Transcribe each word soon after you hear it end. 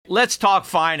Let's talk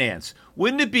finance.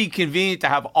 Wouldn't it be convenient to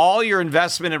have all your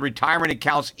investment and retirement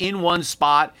accounts in one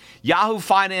spot? Yahoo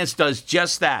Finance does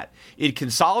just that. It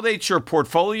consolidates your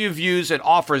portfolio views and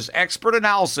offers expert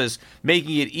analysis,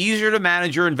 making it easier to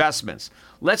manage your investments.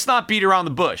 Let's not beat around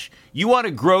the bush. You want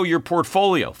to grow your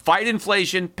portfolio, fight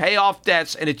inflation, pay off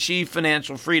debts, and achieve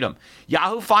financial freedom.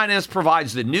 Yahoo Finance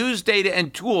provides the news, data,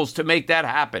 and tools to make that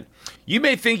happen. You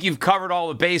may think you've covered all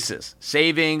the bases: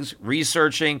 savings,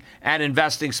 researching, and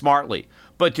investing smartly.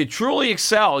 But to truly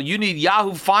excel, you need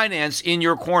Yahoo Finance in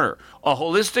your corner. A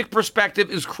holistic perspective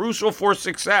is crucial for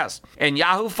success, and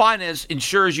Yahoo Finance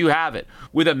ensures you have it.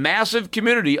 With a massive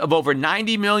community of over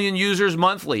 90 million users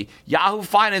monthly, Yahoo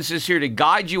Finance is here to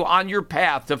guide you on your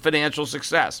path to financial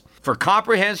success. For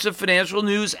comprehensive financial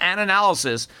news and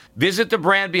analysis, visit the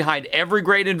brand behind every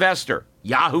great investor,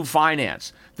 Yahoo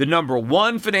Finance, the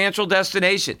 #1 financial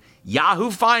destination,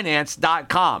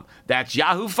 yahoofinance.com. That's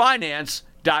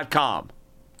yahoofinance.com.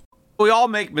 We all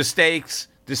make mistakes,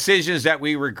 decisions that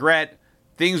we regret,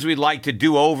 things we'd like to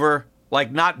do over,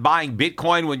 like not buying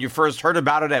Bitcoin when you first heard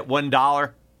about it at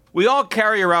 $1. We all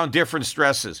carry around different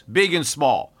stresses, big and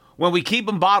small. When we keep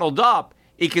them bottled up,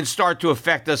 it can start to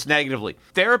affect us negatively.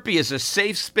 Therapy is a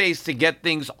safe space to get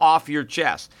things off your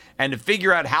chest and to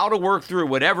figure out how to work through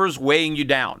whatever's weighing you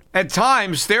down. At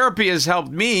times, therapy has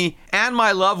helped me and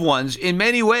my loved ones in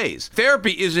many ways.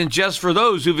 Therapy isn't just for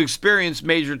those who've experienced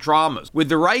major traumas. With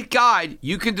the right guide,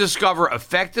 you can discover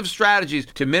effective strategies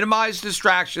to minimize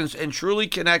distractions and truly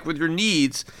connect with your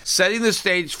needs, setting the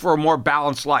stage for a more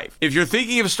balanced life. If you're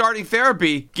thinking of starting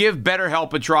therapy, give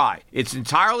BetterHelp a try. It's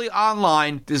entirely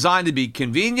online, designed to be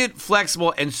convenient,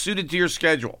 flexible, and suited to your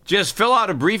schedule. Just fill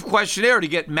out a brief questionnaire to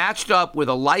get matched up with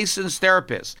a licensed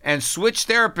therapist and switch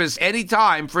therapists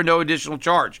anytime for no additional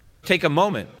charge. Take a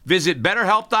moment. Visit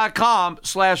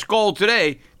BetterHelp.com/gold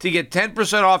today to get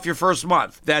 10% off your first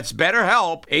month. That's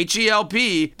BetterHelp,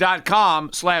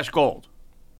 HELP.com/gold.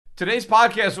 Today's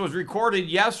podcast was recorded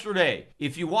yesterday.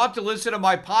 If you want to listen to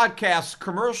my podcasts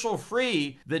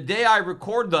commercial-free the day I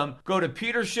record them, go to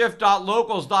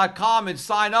peterschiff.locals.com and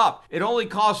sign up. It only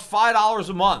costs $5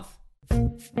 a month.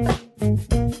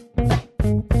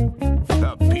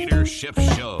 The Peter Schiff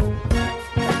Show.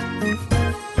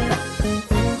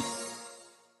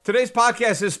 Today's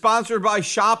podcast is sponsored by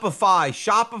Shopify.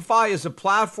 Shopify is a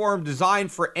platform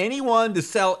designed for anyone to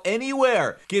sell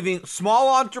anywhere, giving small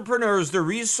entrepreneurs the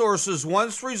resources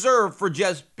once reserved for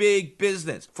just big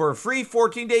business. For a free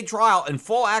 14-day trial and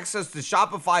full access to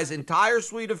Shopify's entire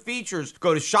suite of features,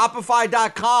 go to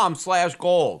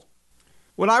shopify.com/gold.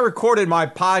 When I recorded my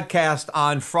podcast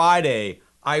on Friday,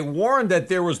 I warned that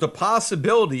there was the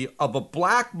possibility of a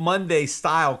Black Monday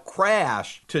style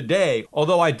crash today,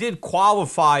 although I did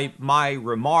qualify my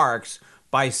remarks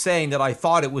by saying that I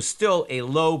thought it was still a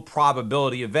low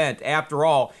probability event. After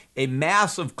all, a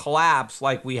massive collapse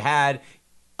like we had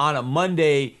on a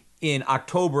Monday in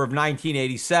October of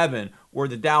 1987, where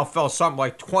the Dow fell something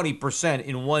like 20%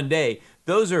 in one day,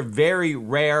 those are very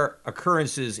rare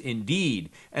occurrences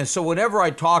indeed. And so whenever I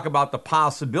talk about the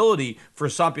possibility for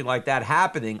something like that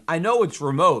happening, I know it's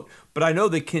remote, but I know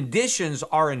the conditions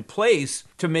are in place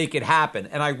to make it happen.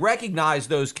 And I recognize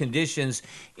those conditions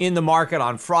in the market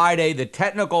on Friday. The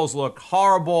technicals look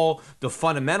horrible. The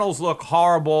fundamentals look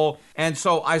horrible. And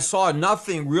so I saw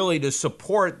nothing really to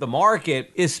support the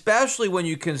market, especially when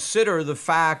you consider the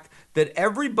fact that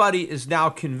everybody is now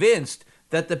convinced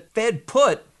that the Fed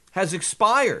put has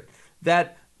expired,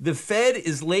 that the Fed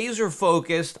is laser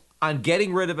focused on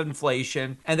getting rid of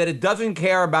inflation and that it doesn't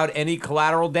care about any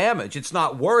collateral damage. It's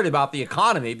not worried about the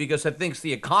economy because it thinks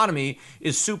the economy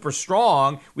is super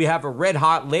strong. We have a red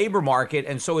hot labor market,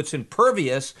 and so it's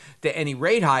impervious to any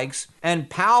rate hikes. And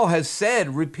Powell has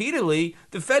said repeatedly,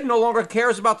 the Fed no longer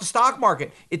cares about the stock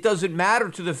market. It doesn't matter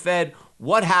to the Fed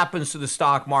what happens to the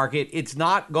stock market. It's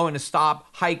not going to stop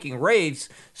hiking rates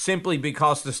simply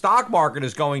because the stock market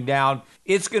is going down.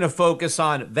 It's going to focus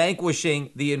on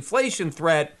vanquishing the inflation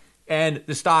threat, and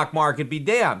the stock market be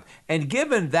damned. And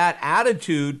given that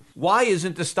attitude, why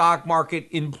isn't the stock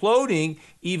market imploding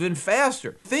even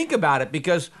faster? Think about it,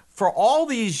 because for all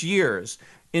these years,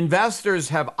 investors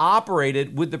have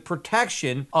operated with the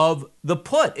protection of the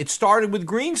put. It started with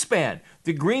Greenspan.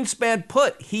 The Greenspan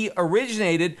put, he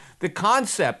originated the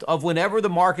concept of whenever the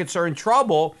markets are in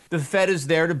trouble, the Fed is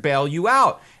there to bail you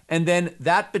out. And then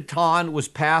that baton was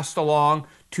passed along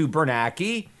to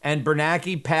Bernanke, and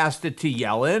Bernanke passed it to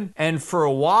Yellen. And for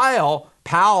a while,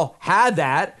 Powell had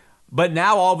that, but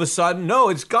now all of a sudden, no,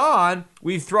 it's gone.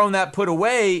 We've thrown that put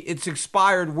away. It's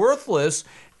expired, worthless.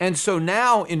 And so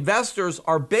now investors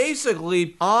are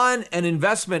basically on an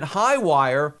investment high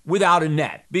wire without a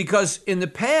net. Because in the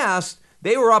past,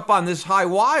 they were up on this high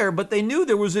wire, but they knew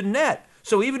there was a net.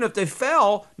 So even if they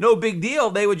fell, no big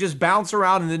deal. They would just bounce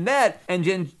around in the net and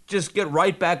then just get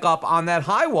right back up on that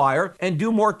high wire and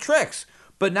do more tricks.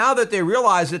 But now that they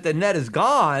realize that the net is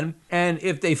gone, and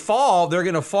if they fall, they're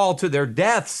going to fall to their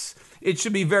deaths, it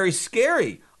should be very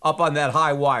scary up on that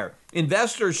high wire.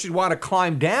 Investors should want to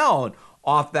climb down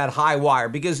off that high wire,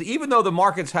 because even though the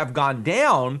markets have gone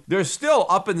down, they're still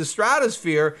up in the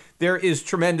stratosphere. There is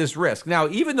tremendous risk. Now,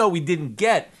 even though we didn't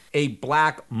get a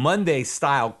Black Monday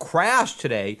style crash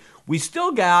today, we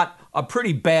still got a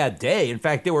pretty bad day. In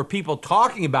fact, there were people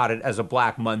talking about it as a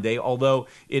Black Monday, although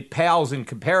it pales in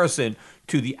comparison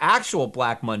to the actual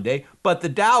Black Monday. But the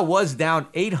Dow was down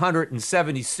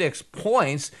 876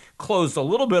 points, closed a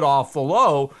little bit off the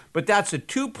low, but that's a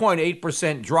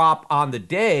 2.8% drop on the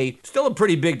day. Still a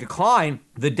pretty big decline.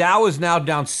 The Dow is now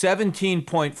down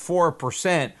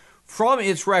 17.4% from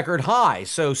its record high.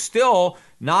 So still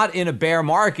not in a bear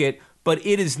market, but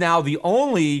it is now the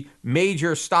only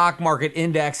major stock market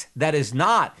index that is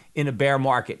not in a bear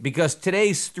market, because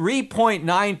today's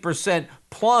 3.9%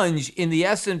 plunge in the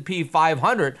S&P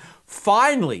 500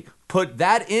 finally put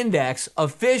that index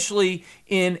officially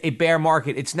in a bear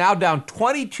market. It's now down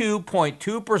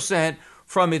 22.2%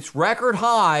 from its record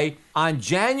high on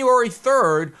January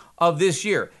 3rd of this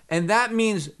year. And that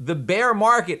means the bear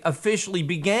market officially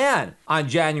began on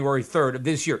January 3rd of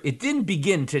this year. It didn't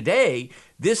begin today.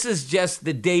 This is just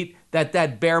the date that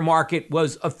that bear market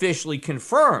was officially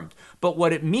confirmed. But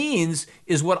what it means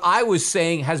is what I was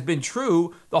saying has been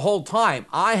true the whole time.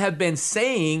 I have been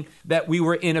saying that we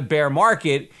were in a bear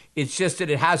market. It's just that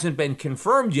it hasn't been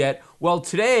confirmed yet. Well,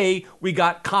 today we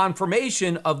got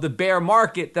confirmation of the bear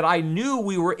market that I knew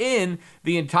we were in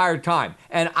the entire time.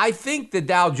 And I think the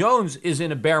Dow Jones is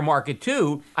in a bear market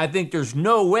too. I think there's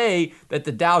no way that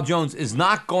the Dow Jones is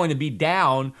not going to be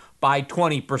down by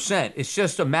 20%. It's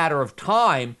just a matter of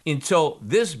time until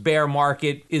this bear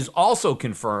market is also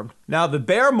confirmed. Now, the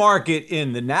bear market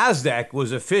in the NASDAQ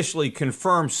was officially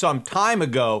confirmed some time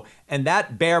ago, and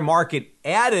that bear market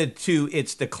added to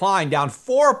its decline, down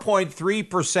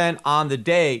 4.3% on the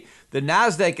day. The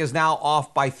NASDAQ is now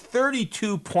off by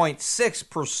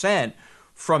 32.6%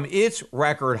 from its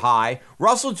record high.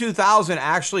 Russell 2000,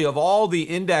 actually, of all the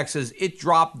indexes, it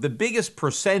dropped the biggest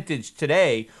percentage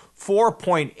today,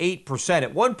 4.8%.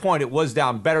 At one point, it was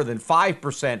down better than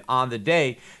 5% on the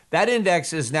day. That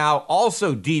index is now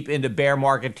also deep into bear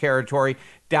market territory,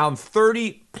 down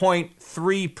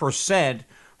 30.3%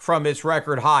 from its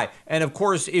record high. And of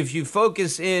course, if you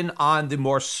focus in on the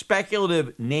more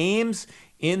speculative names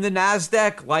in the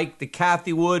NASDAQ, like the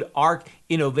Cathie Wood ARK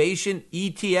Innovation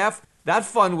ETF, that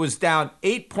fund was down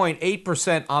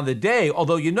 8.8% on the day,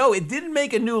 although it didn't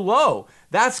make a new low.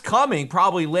 That's coming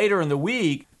probably later in the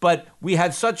week, but we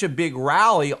had such a big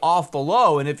rally off the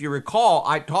low, and if you recall,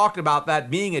 I talked about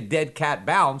that being a dead cat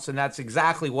bounce, and that's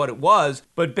exactly what it was.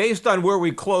 But based on where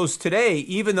we closed today,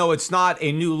 even though it's not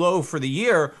a new low for the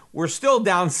year, we're still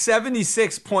down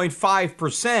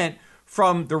 76.5%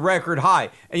 from the record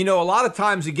high. And a lot of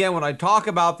times, again, when I talk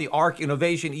about the ARK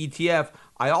Innovation ETF,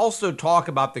 I also talk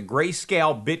about the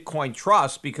Grayscale Bitcoin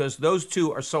Trust, because those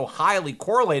two are so highly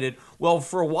correlated. Well,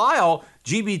 for a while,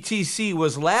 GBTC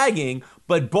was lagging,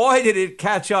 but boy, did it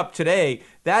catch up today.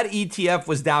 That ETF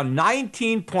was down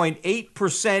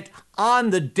 19.8% on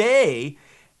the day,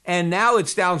 and now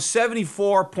it's down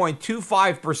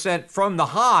 74.25% from the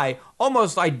high,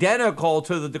 almost identical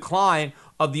to the decline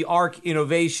of the ARK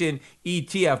Innovation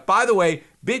ETF. By the way,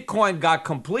 Bitcoin got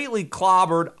completely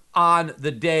clobbered on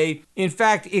the day. In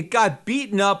fact, it got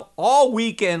beaten up all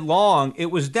weekend long. It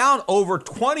was down over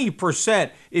 20%.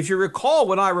 If you recall,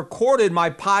 when I recorded my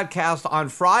podcast on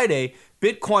Friday,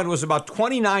 Bitcoin was about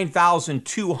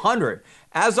 29,200.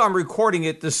 As I'm recording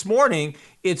it this morning,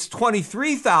 it's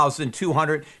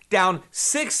 23,200, down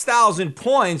 6,000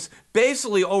 points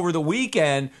basically over the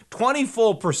weekend, 20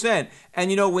 full percent.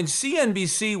 And when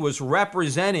CNBC was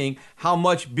representing how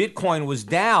much Bitcoin was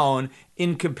down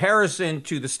in comparison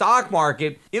to the stock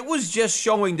market, it was just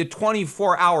showing the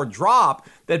 24-hour drop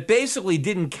that basically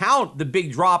didn't count the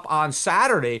big drop on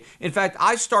Saturday. In fact,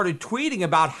 I started tweeting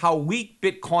about how weak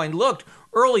Bitcoin looked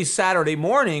early Saturday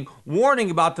morning,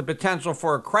 warning about the potential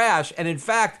for a crash. And in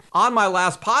fact, on my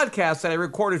last podcast that I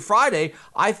recorded Friday,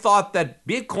 I thought that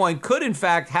Bitcoin could in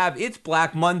fact have its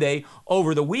Black Monday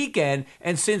over the weekend.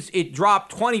 And since it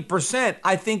dropped 20%,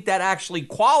 I think that actually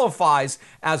qualifies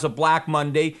as a Black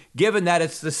Monday, given that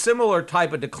it's the similar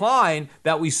type of decline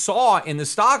that we saw in the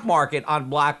stock market on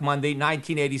Black Monday,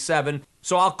 1987.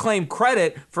 So I'll claim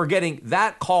credit for getting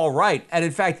that call right. And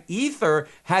in fact, Ether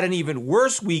had an even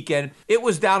worse weekend. It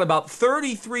was down about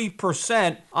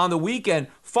 33% on the weekend,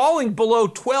 falling below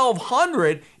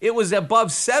 1,200. It was above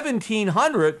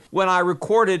 1,700 when I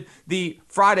recorded the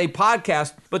Friday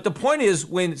podcast. But the point is,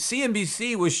 when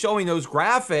CNBC was showing those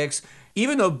graphics,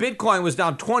 even though Bitcoin was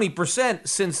down 20%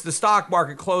 since the stock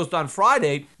market closed on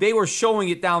Friday, they were showing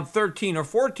it down 13 or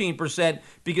 14%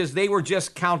 because they were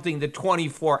just counting the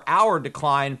 24-hour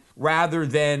decline rather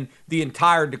than the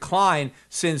entire decline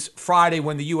since Friday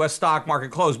when the U.S. stock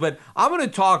market closed. But I'm going to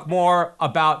talk more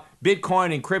about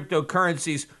Bitcoin and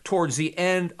cryptocurrencies towards the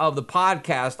end of the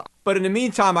podcast. But in the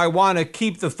meantime, I want to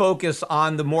keep the focus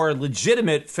on the more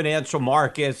legitimate financial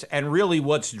markets and really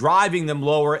what's driving them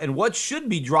lower and what should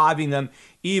be driving them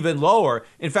even lower.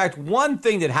 In fact, one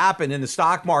thing that happened in the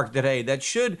stock market today that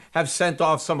should have sent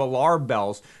off some alarm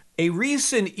bells, a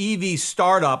recent EV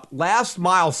startup, Last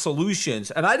Mile Solutions,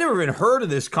 and I never even heard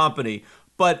of this company,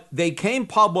 but they came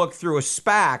public through a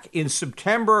SPAC in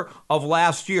September of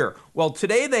last year. Well,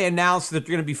 today they announced that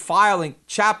they're going to be filing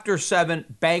Chapter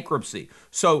 7 bankruptcy.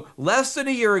 So less than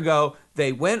a year ago,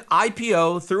 they went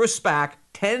IPO through a SPAC,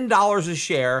 $10 a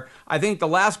share. I think the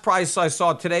last price I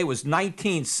saw today was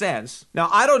 19 cents. Now,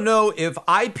 I don't know if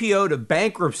IPO to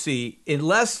bankruptcy in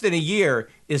less than a year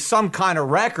is some kind of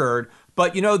record,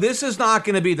 but this is not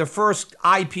going to be the first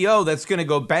IPO that's going to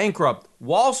go bankrupt.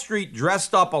 Wall Street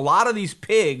dressed up a lot of these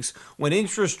pigs when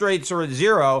interest rates are at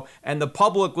zero and the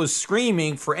public was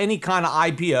screaming for any kind of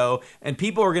IPO and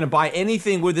people are going to buy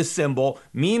anything with a symbol.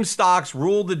 Meme stocks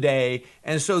rule the day.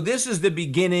 And so this is the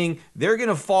beginning. They're going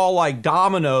to fall like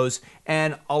dominoes.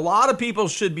 And a lot of people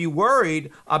should be worried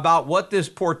about what this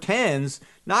portends,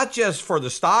 not just for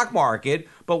the stock market,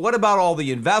 but what about all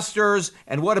the investors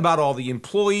and what about all the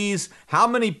employees? How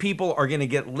many people are going to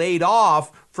get laid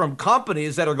off from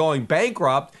companies that are going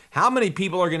bankrupt? How many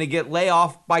people are going to get laid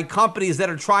off by companies that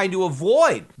are trying to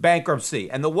avoid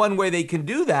bankruptcy? And the one way they can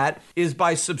do that is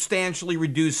by substantially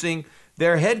reducing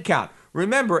their headcount.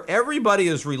 Remember, everybody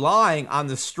is relying on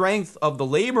the strength of the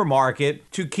labor market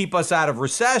to keep us out of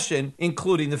recession,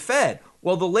 including the Fed.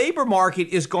 Well, the labor market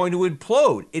is going to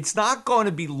implode. It's not going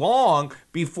to be long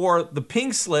before the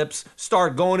pink slips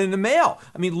start going in the mail.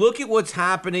 I mean, look at what's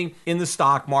happening in the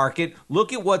stock market.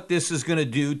 Look at what this is going to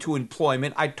do to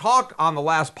employment. I talked on the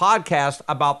last podcast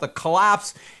about the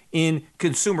collapse in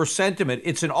consumer sentiment.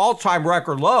 It's an all-time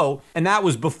record low, and that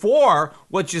was before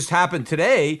what just happened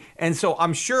today. And so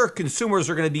I'm sure consumers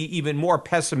are going to be even more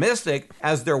pessimistic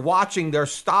as they're watching their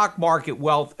stock market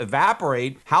wealth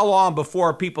evaporate. How long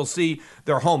before people see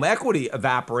their home equity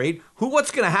evaporate?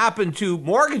 What's going to happen to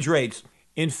mortgage rates?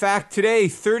 In fact, today,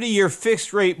 30-year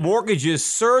fixed-rate mortgages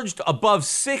surged above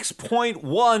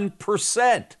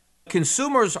 6.1%.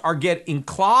 Consumers are getting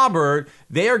clobbered.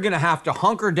 They are going to have to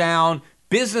hunker down.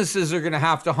 Businesses are going to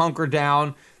have to hunker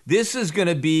down. This is going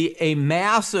to be a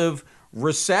massive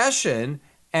recession.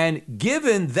 And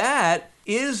given that,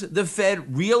 is the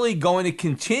Fed really going to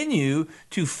continue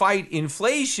to fight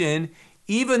inflation,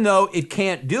 even though it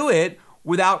can't do it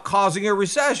without causing a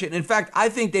recession? In fact, I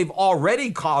think they've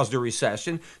already caused a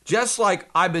recession. Just like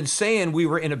I've been saying, we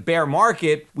were in a bear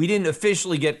market. We didn't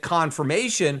officially get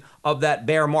confirmation of that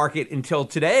bear market until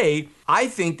today. I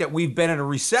think that we've been in a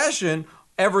recession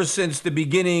ever since the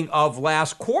beginning of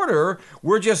last quarter.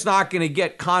 We're just not going to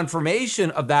get confirmation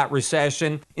of that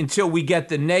recession until we get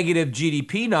the negative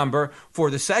GDP number for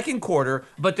the second quarter.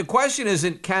 But the question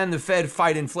isn't, can the Fed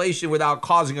fight inflation without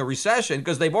causing a recession?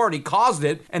 Because they've already caused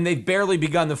it and they've barely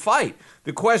begun the fight.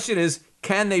 The question is,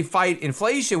 can they fight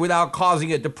inflation without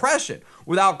causing a depression,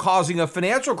 without causing a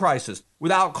financial crisis,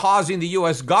 without causing the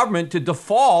U.S. government to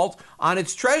default on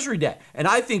its treasury debt? And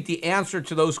I think the answer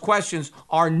to those questions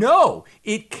are no,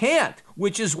 it can't,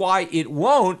 which is why it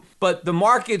won't. But the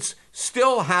markets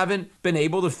still haven't been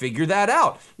able to figure that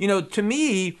out. To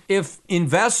me, if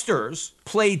investors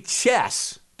played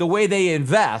chess the way they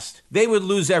invest, they would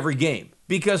lose every game.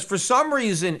 Because for some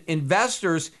reason,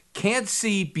 investors can't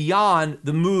see beyond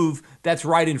the move that's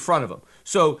right in front of them.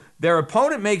 So their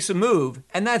opponent makes a move,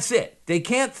 and that's it. They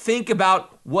can't think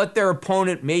about what their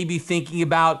opponent may be thinking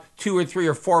about 2 or 3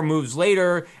 or 4 moves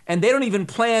later, and they don't even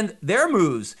plan their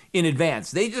moves in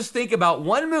advance. They just think about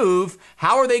one move,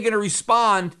 how are they going to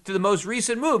respond to the most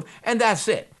recent move, and that's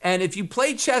it. And if you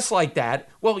play chess like that,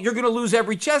 well, you're going to lose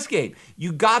every chess game.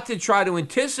 You got to try to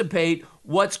anticipate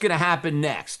what's going to happen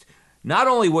next. Not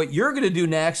only what you're going to do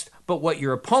next, but what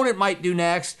your opponent might do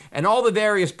next, and all the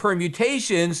various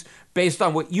permutations based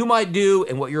on what you might do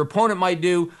and what your opponent might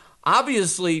do.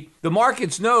 Obviously, the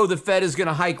markets know the Fed is going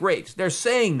to hike rates. They're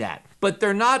saying that, but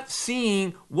they're not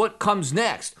seeing what comes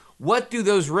next. what do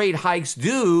those rate hikes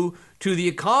do to the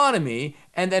economy?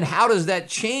 And then how does that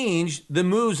change the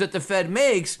moves that the Fed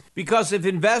makes? Because if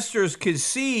investors could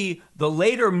see the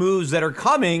later moves that are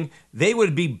coming, they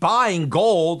would be buying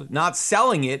gold, not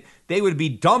selling it. They would be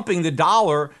dumping the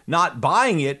dollar, not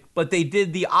buying it. But they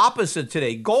did the opposite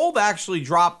today. Gold actually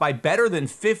dropped by better than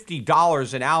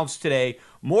 $50 an ounce today,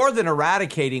 more than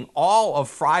eradicating all of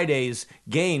Friday's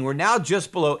gain. We're now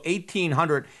just below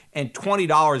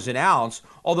 $1,820 an ounce.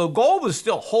 Although gold is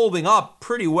still holding up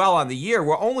pretty well on the year,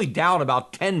 we're only down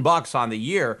about $10 on the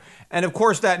year. And of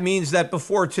course, that means that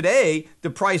before today,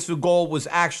 the price of gold was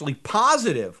actually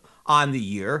positive on the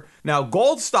year. Now,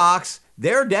 gold stocks,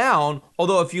 they're down,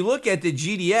 although if you look at the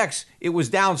GDX, it was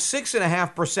down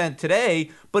 6.5%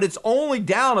 today, but it's only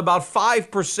down about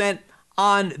 5%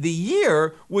 on the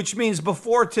year, which means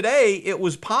before today it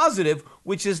was positive,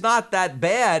 which is not that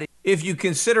bad if you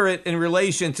consider it in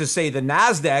relation to, say, the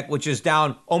NASDAQ, which is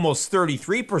down almost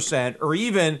 33%, or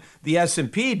even the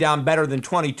S&P down better than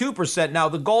 22%. Now,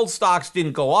 the gold stocks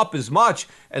didn't go up as much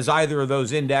as either of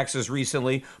those indexes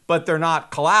recently, but they're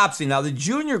not collapsing. Now, the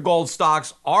junior gold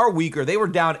stocks are weaker. They were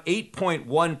down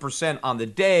 8.1% on the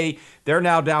day. They're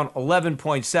now down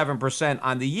 11.7%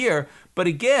 on the year. But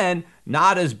again,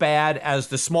 not as bad as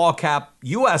the small cap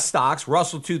U.S. stocks.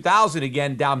 Russell 2000,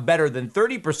 again, down better than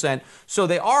 30%. So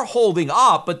they are holding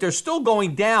up, but they're still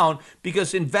going down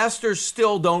because investors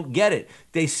still don't get it.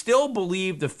 They still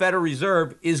believe the Federal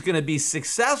Reserve is going to be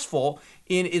successful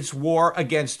in its war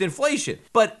against inflation.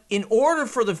 But in order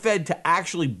for the Fed to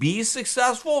actually be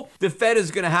successful, the Fed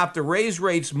is going to have to raise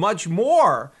rates much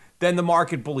more than the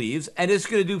market believes, and it's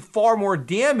going to do far more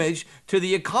damage to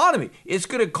the economy. It's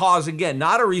going to cause, again,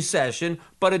 not a recession,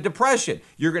 but a depression.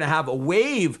 You're going to have a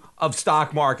wave of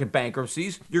stock market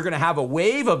bankruptcies. You're going to have a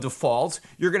wave of defaults.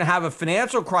 You're going to have a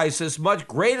financial crisis much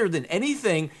greater than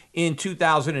anything in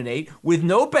 2008, with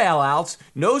no bailouts,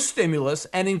 no stimulus,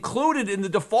 and included in the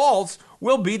defaults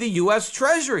will be the U.S.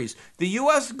 Treasuries. The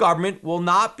U.S. government will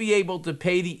not be able to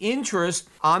pay the interest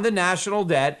on the national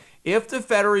debt if the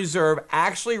Federal Reserve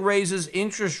actually raises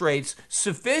interest rates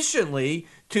sufficiently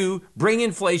to bring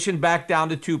inflation back down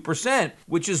to 2%,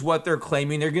 which is what they're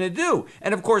claiming they're going to do.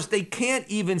 And of course, they can't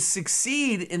even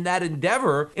succeed in that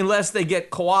endeavor unless they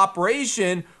get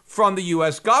cooperation from the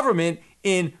U.S. government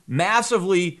in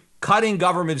massively cutting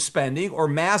government spending or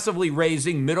massively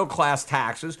raising middle-class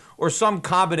taxes or some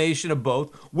combination of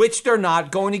both, which they're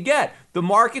not going to get. The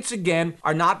markets, again,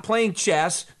 are not playing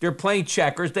chess. They're playing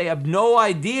checkers. They have no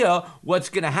idea what's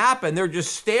going to happen. They're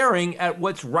just staring at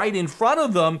what's right in front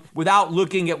of them without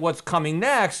looking at what's coming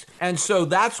next. And so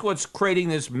that's what's creating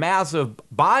this massive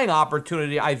buying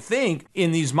opportunity, I think,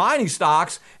 in these mining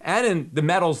stocks and in the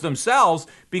metals themselves,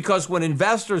 because when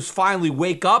investors finally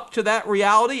wake up to that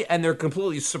reality and they're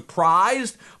completely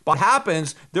surprised by what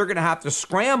happens, they're going to have to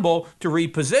scramble to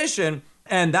reposition.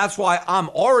 And that's why I'm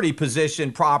already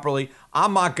positioned properly.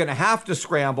 I'm not going to have to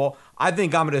scramble. I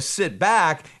think I'm going to sit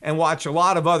back and watch a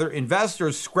lot of other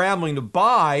investors scrambling to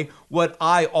buy what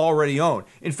I already own.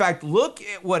 In fact, look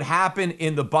at what happened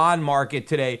in the bond market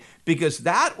today, because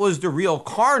that was the real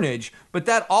carnage. But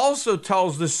that also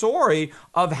tells the story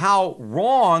of how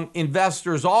wrong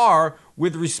investors are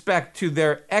with respect to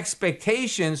their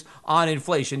expectations on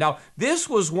inflation. Now, this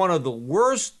was one of the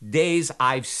worst days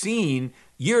I've seen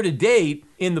year to date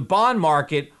in the bond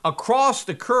market across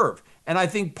the curve. And I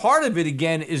think part of it,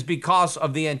 again, is because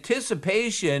of the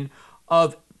anticipation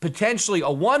of potentially a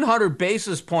 100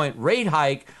 basis point rate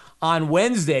hike on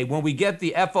Wednesday when we get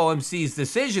the FOMC's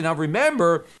decision. Now,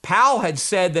 remember, Powell had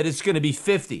said that it's going to be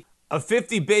 50. A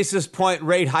 50 basis point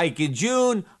rate hike in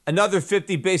June, another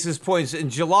 50 basis points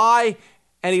in July,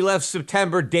 and he left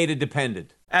September data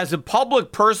dependent. As a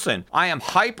public person, I am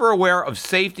hyper aware of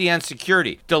safety and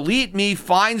security. Delete Me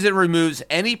finds and removes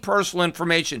any personal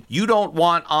information you don't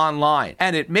want online,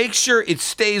 and it makes sure it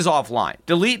stays offline.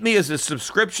 Delete Me is a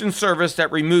subscription service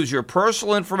that removes your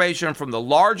personal information from the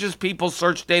largest people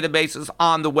search databases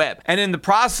on the web, and in the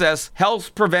process helps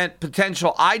prevent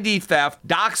potential ID theft,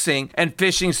 doxing, and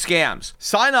phishing scams.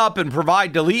 Sign up and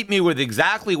provide Delete Me with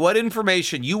exactly what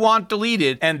information you want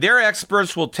deleted, and their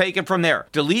experts will take it from there.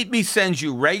 Delete Me sends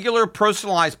you regular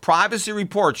personalized privacy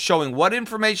reports showing what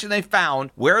information they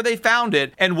found, where they found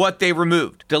it, and what they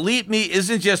removed. Delete Me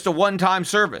isn't just a one-time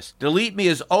service. Delete Me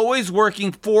is always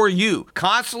working for you,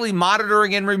 constantly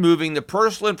monitoring and removing the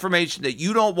personal information that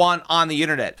you don't want on the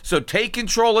internet. So take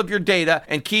control of your data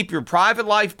and keep your private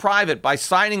life private by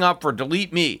signing up for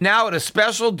Delete Me. Now at a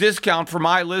special discount for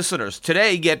my listeners.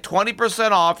 Today, get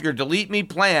 20% off your Delete Me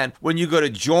plan when you go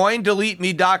to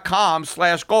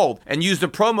joindeleteme.com/gold and use the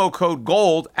promo code GOLD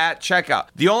GOLD at checkout.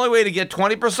 The only way to get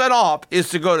 20% off is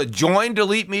to go to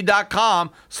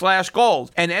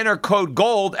joindeleteme.com/gold and enter code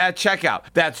GOLD at checkout.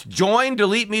 That's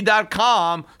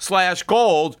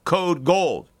joindeleteme.com/gold, code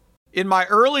GOLD. In my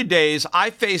early days, I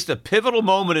faced a pivotal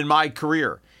moment in my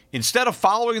career. Instead of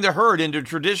following the herd into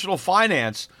traditional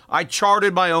finance, I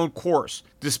charted my own course.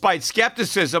 Despite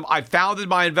skepticism, I founded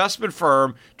my investment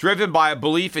firm driven by a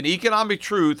belief in economic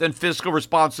truth and fiscal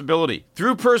responsibility.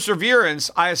 Through perseverance,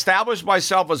 I established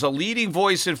myself as a leading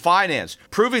voice in finance,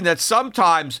 proving that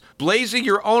sometimes blazing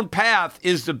your own path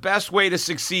is the best way to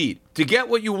succeed. To get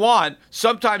what you want,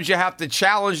 sometimes you have to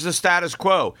challenge the status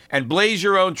quo and blaze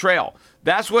your own trail.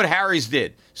 That's what Harry's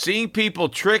did. Seeing people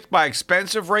tricked by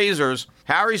expensive razors,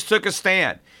 Harry's took a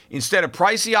stand. Instead of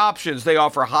pricey options, they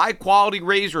offer high-quality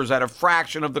razors at a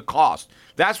fraction of the cost.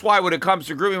 That's why when it comes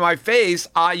to grooming my face,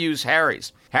 I use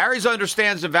Harry's. Harry's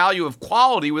understands the value of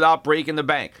quality without breaking the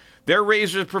bank. Their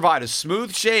razors provide a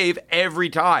smooth shave every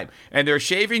time, and their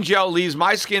shaving gel leaves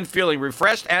my skin feeling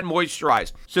refreshed and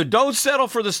moisturized. So don't settle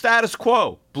for the status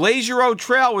quo. Blaze your own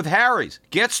trail with Harry's.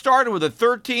 Get started with a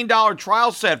 $13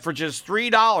 trial set for just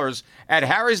 $3 at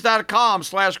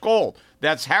harrys.com/gold.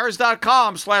 That's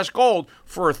harrys.com/gold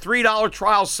for a $3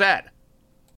 trial set.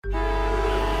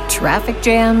 Traffic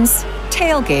jams,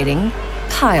 tailgating,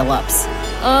 pileups.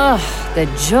 Ugh, the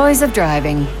joys of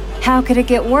driving. How could it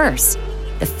get worse?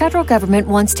 The federal government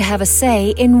wants to have a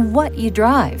say in what you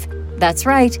drive. That's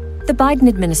right. The Biden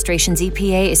administration's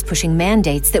EPA is pushing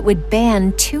mandates that would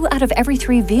ban 2 out of every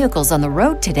 3 vehicles on the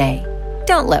road today.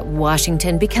 Don't let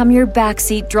Washington become your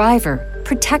backseat driver.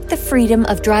 Protect the freedom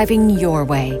of driving your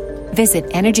way. Visit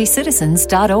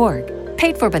EnergyCitizens.org.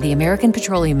 Paid for by the American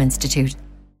Petroleum Institute.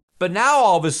 But now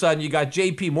all of a sudden you got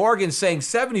JP Morgan saying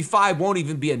 75 won't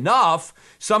even be enough.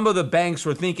 Some of the banks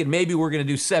were thinking maybe we're going to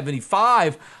do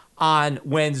 75 on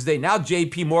Wednesday. Now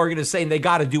JP Morgan is saying they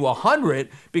got to do 100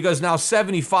 because now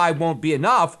 75 won't be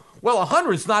enough. Well,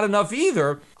 100 is not enough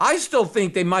either. I still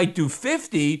think they might do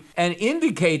 50 and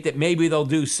indicate that maybe they'll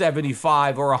do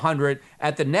 75 or 100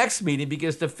 at the next meeting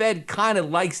because the Fed kind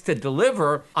of likes to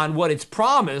deliver on what it's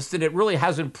promised, and it really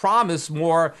hasn't promised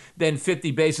more than 50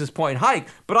 basis point hike.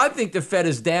 But I think the Fed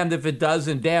is damned if it does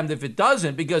and damned if it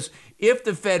doesn't, because if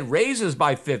the Fed raises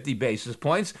by 50 basis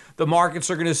points, the markets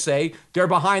are going to say they're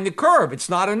behind the curve. It's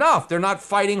not enough. They're not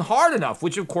fighting hard enough,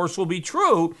 which of course will be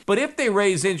true. But if they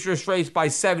raise interest rates by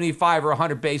 75 or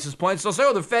 100 basis points, they'll say,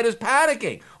 oh, the Fed is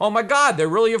panicking. Oh my God, they're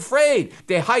really afraid.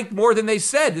 They hiked more than they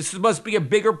said. This must be a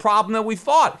bigger problem than we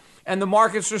thought. And the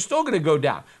markets are still going to go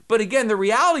down. But again, the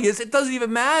reality is it doesn't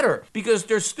even matter because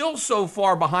they're still so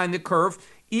far behind the curve.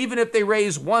 Even if they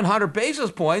raise 100 basis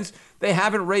points, they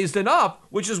haven't raised enough,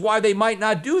 which is why they might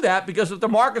not do that, because if the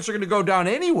markets are going to go down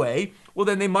anyway, well,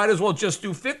 then they might as well just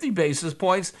do 50 basis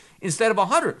points instead of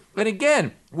 100. And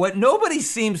again, what nobody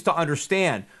seems to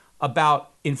understand about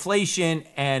inflation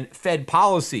and Fed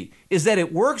policy is that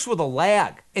it works with a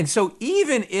lag. And so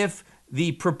even if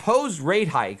the proposed rate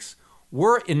hikes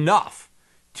were enough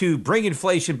to bring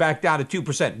inflation back down to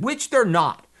 2%, which they're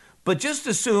not, but just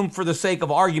assume for the sake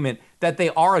of argument that they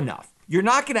are enough, you're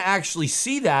not going to actually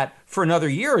see that for another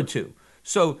year or two.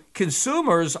 So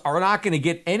consumers are not going to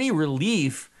get any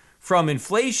relief from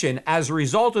inflation as a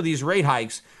result of these rate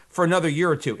hikes for another year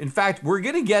or two. In fact, we're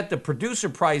going to get the producer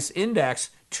price index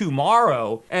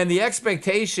tomorrow, and the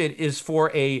expectation is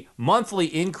for a monthly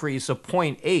increase of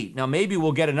 0.8. Now, maybe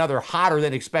we'll get another hotter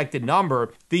than expected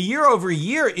number. The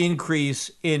year-over-year increase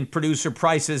in producer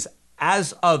prices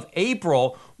as of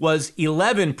April was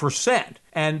 11%,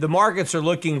 and the markets are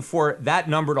looking for that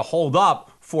number to hold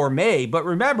up for May. But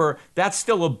remember, that's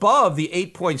still above the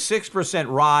 8.6%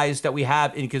 rise that we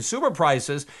have in consumer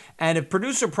prices. And if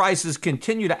producer prices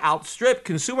continue to outstrip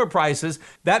consumer prices,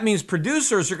 that means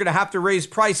producers are going to have to raise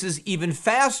prices even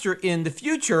faster in the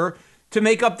future to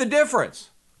make up the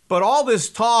difference. But all this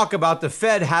talk about the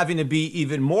Fed having to be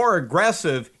even more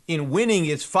aggressive in winning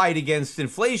its fight against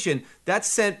inflation, that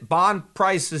sent bond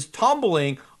prices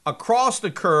tumbling across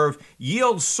the curve,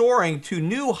 yields soaring to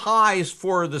new highs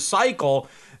for the cycle.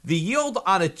 The yield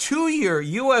on a 2-year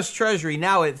U.S. Treasury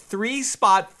now at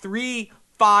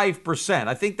 3.35%.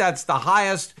 I think that's the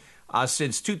highest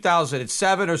since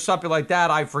 2007 or something like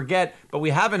that. I forget, but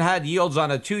we haven't had yields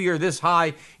on a 2-year this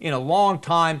high in a long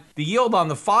time. The yield on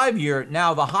the 5-year,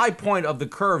 now the high point of the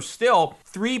curve, still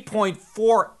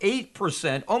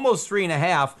 3.48%, almost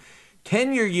 3.5%.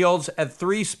 10-year yields at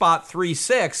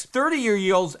 3.36, 30-year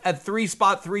yields at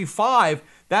 3.35.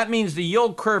 That means the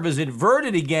yield curve is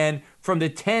inverted again from the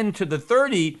 10 to the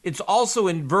 30. It's also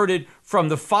inverted from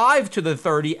the 5 to the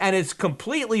 30, and it's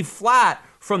completely flat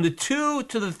from the 2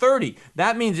 to the 30.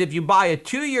 That means if you buy a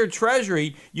 2-year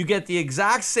treasury, you get the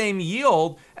exact same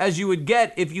yield as you would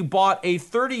get if you bought a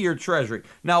 30-year treasury.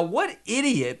 Now, what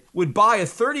idiot would buy a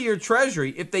 30-year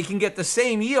treasury if they can get the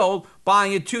same yield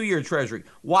buying a 2-year treasury?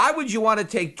 Why would you want to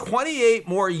take 28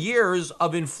 more years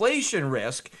of inflation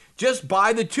risk? Just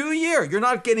buy the 2-year. You're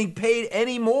not getting paid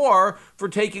any more for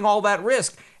taking all that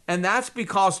risk. And that's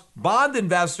because bond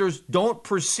investors don't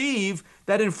perceive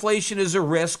that inflation is a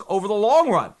risk over the long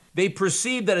run. They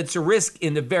perceive that it's a risk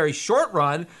in the very short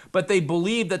run, but they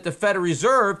believe that the Federal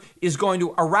Reserve is going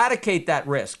to eradicate that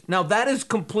risk. Now, that is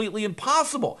completely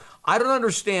impossible. I don't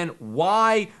understand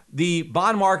why the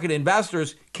bond market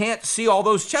investors can't see all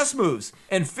those chess moves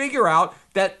and figure out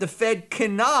that the Fed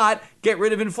cannot get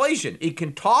rid of inflation. It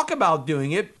can talk about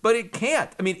doing it, but it can't.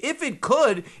 I mean, if it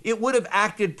could, it would have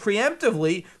acted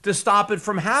preemptively to stop it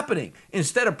from happening.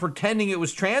 Instead of pretending it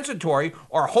was transitory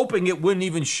or hoping it wouldn't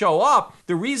even show up,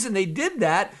 the reason they did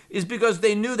that is because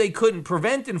they knew they couldn't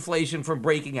prevent inflation from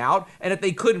breaking out. And if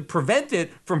they couldn't prevent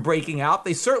it from breaking out,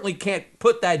 they certainly can't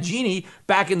put that genie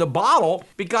back in the bottle,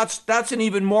 because that's an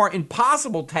even more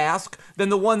impossible task than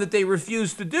the one that they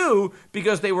refused to do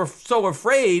because they were so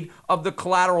afraid of the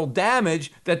collateral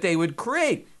damage that they would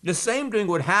create. The same thing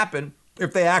would happen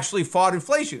if they actually fought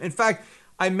inflation. In fact,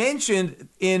 I mentioned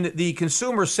in the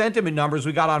consumer sentiment numbers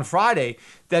we got on Friday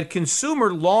that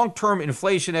consumer long-term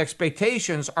inflation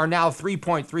expectations are now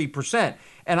 3.3%.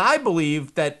 And I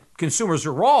believe that consumers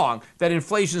are wrong, that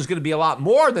inflation is going to be a lot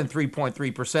more than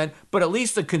 3.3%, but at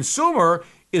least the consumer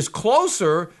is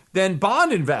closer than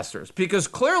bond investors, because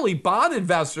clearly bond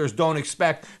investors don't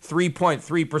expect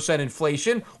 3.3%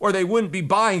 inflation, or they wouldn't be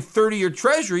buying 30-year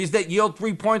treasuries that yield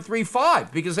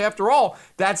 3.35, because after all,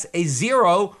 that's a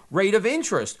zero rate of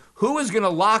interest. Who is going to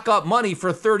lock up money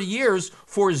for 30 years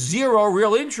for zero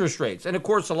real interest rates? And of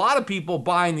course, a lot of people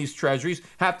buying these treasuries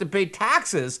have to pay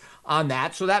taxes on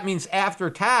that. So that means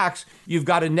after tax, you've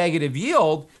got a negative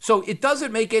yield. So it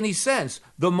doesn't make any sense.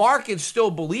 The markets still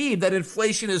believe that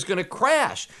inflation is going to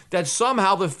crash, that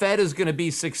somehow the Fed is going to be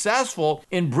successful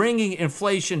in bringing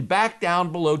inflation back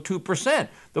down below 2%.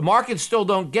 The markets still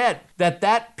don't get that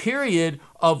that period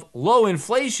of low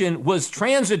inflation was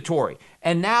transitory.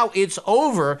 And now it's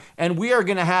over, and we are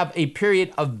going to have a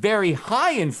period of very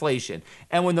high inflation.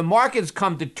 And when the markets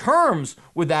come to terms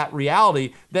with that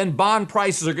reality, then bond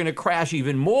prices are going to crash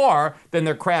even more than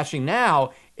they're crashing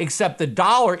now, except the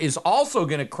dollar is also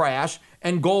going to crash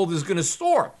and gold is going to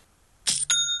soar.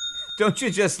 Don't you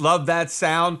just love that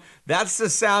sound? That's the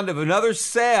sound of another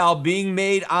sale being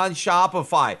made on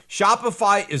Shopify.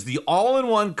 Shopify is the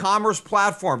all-in-one commerce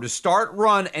platform to start,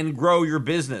 run, and grow your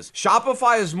business.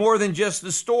 Shopify is more than just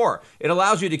the store. It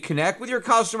allows you to connect with your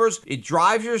customers, it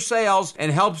drives your sales,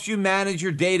 and helps you manage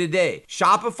your day-to-day.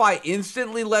 Shopify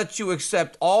instantly lets you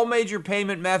accept all major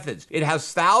payment methods. It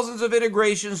has thousands of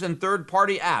integrations and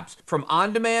third-party apps, from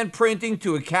on-demand printing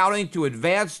to accounting to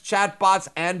advanced chatbots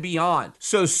and beyond.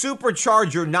 So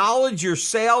supercharge your knowledge, your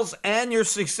sales, and your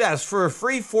success. For a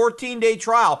free 14-day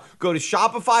trial, go to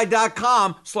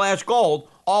shopify.com/gold,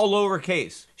 all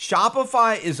lowercase.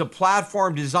 Shopify is a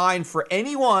platform designed for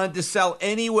anyone to sell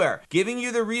anywhere, giving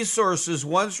you the resources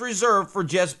once reserved for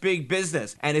just big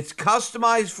business. And it's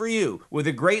customized for you with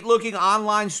a great-looking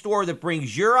online store that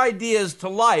brings your ideas to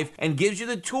life and gives you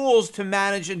the tools to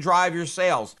manage and drive your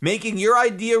sales. Making your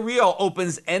idea real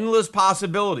opens endless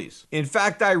possibilities. In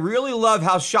fact, I really love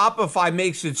how Shopify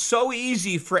makes it so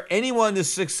easy for anyone to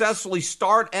successfully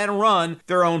start and run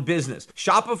their own business.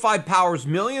 Shopify powers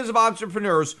millions of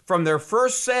entrepreneurs from their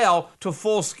first sale to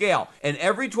full scale. And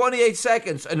every 28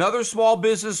 seconds, another small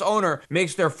business owner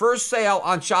makes their first sale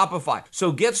on Shopify.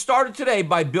 So get started today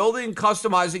by building and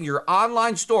customizing your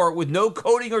online store with no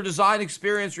coding or design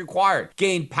experience required.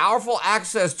 Gain powerful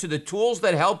access to the tools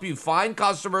that help you find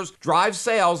customers, drive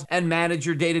sales, and manage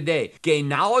your day-to-day. Gain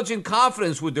knowledge and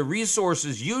confidence with the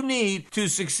resources you need to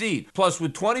succeed. Plus,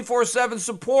 with 24/7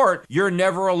 support, you're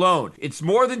never alone. It's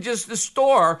more than just a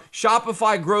store.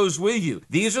 Shopify grows with you.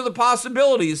 These are the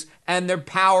possibilities, and they're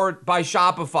powered by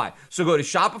Shopify. So go to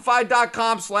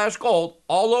shopify.com/gold,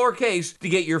 all lowercase, to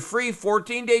get your free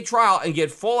 14-day trial and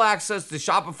get full access to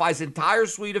Shopify's entire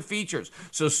suite of features.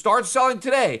 So start selling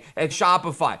today at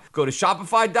Shopify. Go to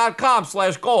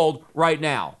shopify.com/gold right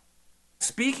now.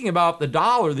 Speaking about the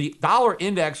dollar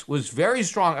index was very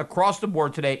strong across the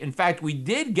board today. In fact, we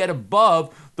did get above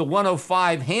the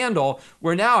 105 handle.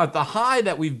 We're now at the high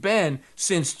that we've been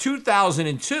since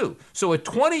 2002. So a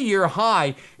 20-year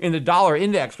high in the dollar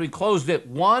index. We closed at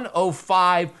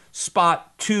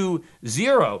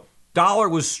 105.20. Dollar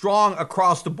was strong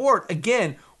across the board.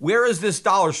 Again, Where is this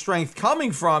dollar strength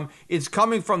coming from? It's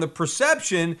coming from the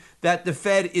perception that the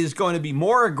Fed is going to be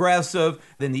more aggressive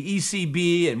than the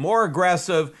ECB and more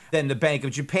aggressive than the Bank of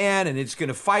Japan, and it's going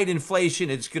to fight inflation,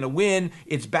 it's going to win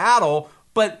its battle.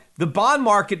 But the bond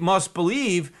market must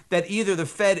believe that either the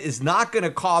Fed is not going to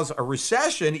cause a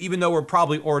recession, even though we're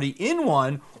probably already in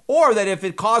one, or that if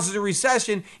it causes a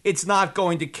recession, it's not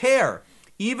going to care.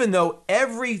 Even though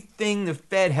everything the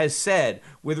Fed has said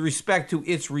with respect to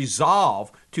its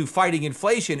resolve to fighting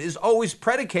inflation is always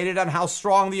predicated on how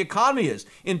strong the economy is,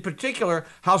 in particular,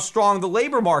 how strong the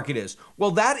labor market is.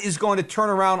 Well, that is going to turn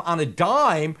around on a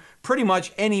dime pretty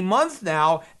much any month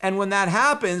now. And when that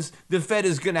happens, the Fed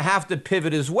is going to have to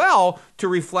pivot as well to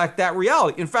reflect that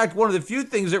reality. In fact, one of the few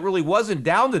things that really wasn't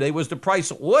down today was the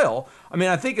price of oil. I mean,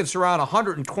 I think it's around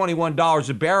 $121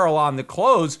 a barrel on the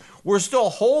close. We're still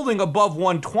holding above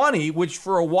 120, which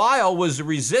for a while was the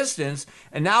resistance.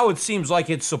 And now it seems like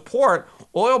it's support.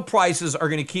 Oil prices are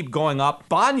going to keep going up.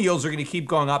 Bond yields are going to keep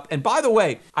going up. And by the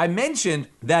way, I mentioned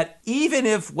that even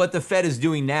if what the Fed is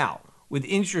doing now with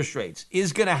interest rates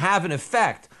is going to have an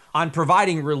effect on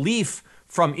providing relief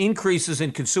from increases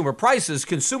in consumer prices,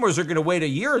 consumers are going to wait a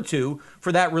year or two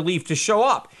for that relief to show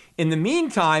up. In the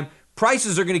meantime,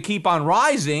 prices are going to keep on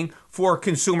rising for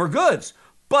consumer goods.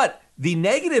 But the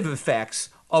negative effects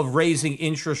of raising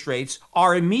interest rates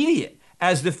are immediate.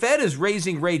 As the Fed is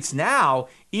raising rates now,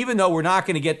 even though we're not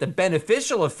going to get the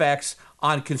beneficial effects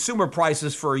on consumer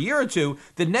prices for a year or two,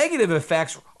 the negative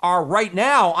effects are right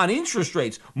now on interest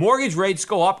rates. Mortgage rates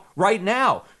go up right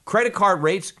now. Credit card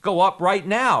rates go up right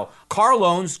now. Car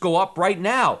loans go up right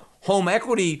now. Home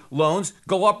equity loans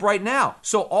go up right now.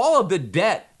 So all of the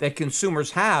debt that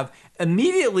consumers have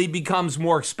immediately becomes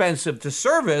more expensive to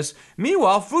service.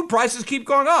 Meanwhile, food prices keep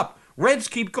going up. Rents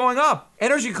keep going up.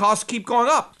 Energy costs keep going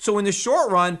up. So in the short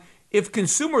run, if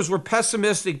consumers were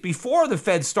pessimistic before the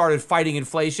Fed started fighting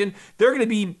inflation, they're going to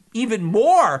be even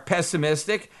more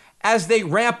pessimistic as they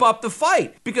ramp up the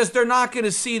fight, because they're not going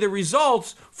to see the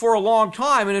results for a long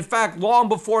time. And in fact, long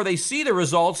before they see the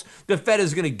results, the Fed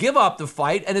is going to give up the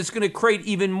fight, and it's going to create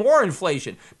even more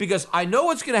inflation. Because I know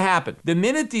what's going to happen. The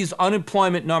minute these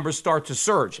unemployment numbers start to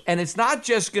surge, and it's not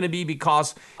just going to be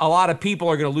because a lot of people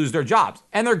are going to lose their jobs,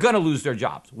 and they're going to lose their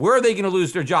jobs. Where are they going to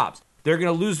lose their jobs? They're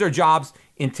going to lose their jobs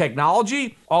in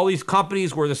technology. All these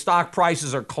companies where the stock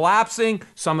prices are collapsing,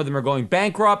 some of them are going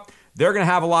bankrupt. They're going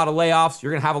to have a lot of layoffs.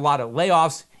 You're going to have a lot of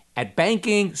layoffs at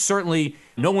banking. Certainly,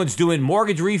 no one's doing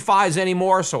mortgage refis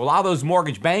anymore, so a lot of those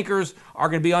mortgage bankers are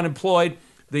going to be unemployed.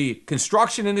 The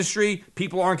construction industry,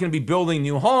 people aren't going to be building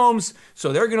new homes,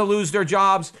 so they're going to lose their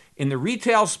jobs. In the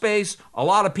retail space, a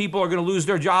lot of people are going to lose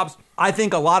their jobs. I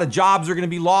think a lot of jobs are going to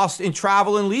be lost in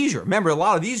travel and leisure. Remember, a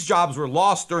lot of these jobs were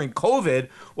lost during COVID.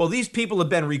 Well, these people have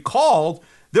been recalled.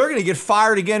 They're going to get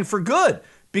fired again for good,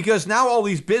 because now all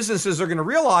these businesses are going to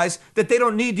realize that they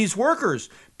don't need these workers.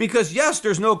 Because yes,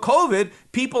 there's no COVID.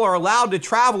 People are allowed to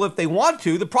travel if they want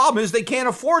to. The problem is they can't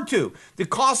afford to. The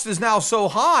cost is now so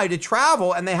high to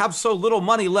travel, and they have so little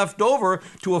money left over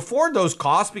to afford those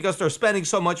costs because they're spending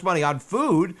so much money on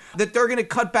food that they're going to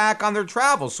cut back on their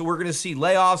travel. So we're going to see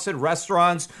layoffs in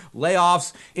restaurants,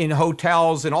 layoffs in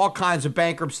hotels, and all kinds of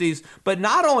bankruptcies. But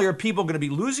not only are people going to be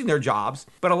losing their jobs,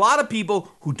 but a lot of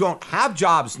people who don't have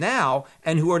jobs now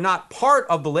and who are not part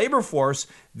of the labor force,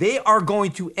 they are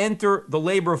going to enter the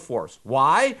labor force.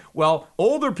 Why? Well,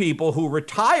 older people who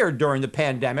retired during the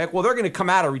pandemic, well, they're going to come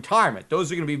out of retirement. Those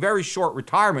are going to be very short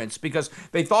retirements because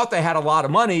they thought they had a lot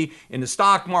of money in the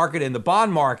stock market and the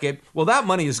bond market. Well, that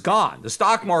money is gone. The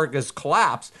stock market has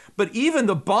collapsed, but even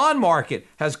the bond market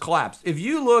has collapsed. If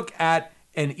you look at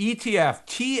an ETF,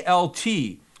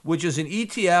 TLT, which is an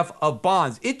ETF of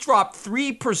bonds, it dropped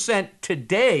 3%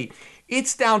 today.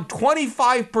 It's down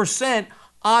 25%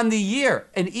 on the year.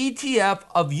 An ETF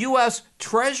of U.S.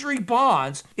 Treasury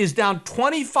bonds is down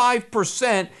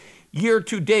 25% year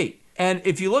to date. And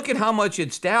if you look at how much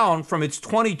it's down from its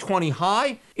 2020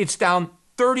 high, it's down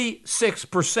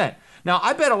 36%. Now,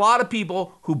 I bet a lot of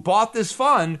people who bought this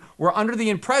fund were under the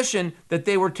impression that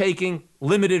they were taking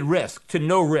limited risk to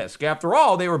no risk. After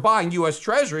all, they were buying U.S.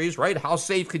 Treasuries, right? How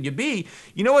safe can you be?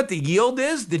 You know what the yield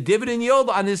is? The dividend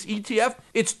yield on this ETF?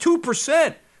 It's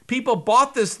 2%. People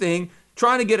bought this thing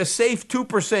trying to get a safe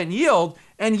 2% yield,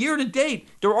 and year to date,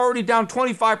 they're already down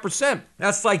 25%.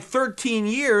 That's like 13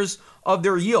 years of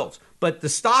their yields. But the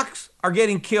stocks are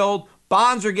getting killed.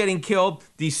 Bonds are getting killed.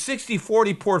 These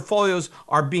 60-40 portfolios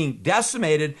are being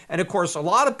decimated. And of course, a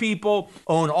lot of people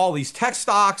own all these tech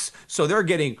stocks, so they're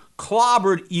getting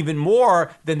clobbered even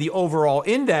more than the overall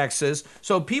indexes.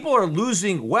 So people are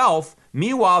losing wealth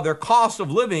Meanwhile, their cost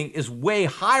of living is way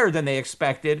higher than they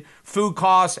expected. Food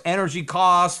costs, energy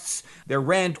costs, their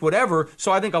rent, whatever.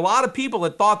 So I think a lot of people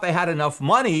that thought they had enough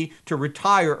money to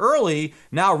retire early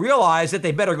now realize that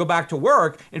they better go back to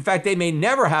work. In fact, they may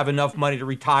never have enough money to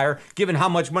retire given how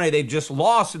much money they've just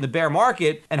lost in the bear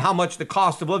market and how much the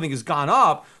cost of living has gone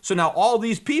up. So now all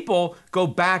these people go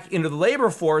back into the labor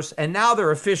force and now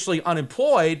they're officially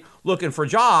unemployed looking for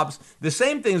jobs. The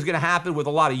same thing is going to happen with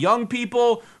a lot of young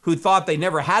people who thought they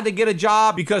never had to get a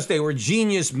job because they were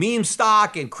genius meme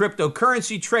stock and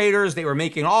cryptocurrency traders. They were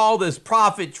making all this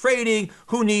profit trading.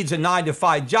 Who needs a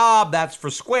 9-to-5 job? That's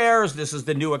for squares. This is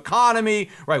the new economy,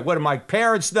 right? What do my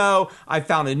parents know? I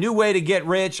found a new way to get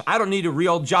rich. I don't need a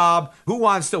real job. Who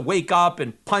wants to wake up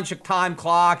and punch a time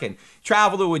clock and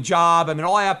travel to a job? I mean,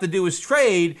 all I have to do is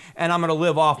trade and I'm going to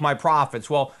live off my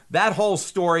profits. Well, that whole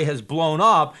story has blown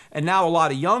up. And now a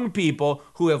lot of young people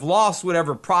who have lost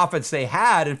whatever profits they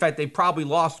had, in fact, they probably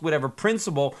lost whatever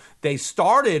principal they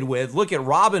started with. Look at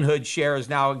Robinhood shares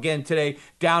now again today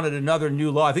down at another new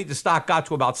low. I think the stock got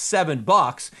to about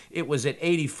 $7. It was at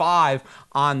 85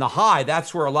 on the high.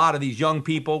 That's where a lot of these young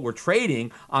people were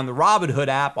trading on the Robinhood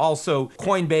app, also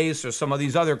Coinbase or some of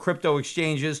these other crypto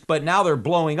exchanges, but now they're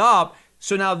blowing up.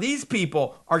 So now these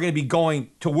people are going to be going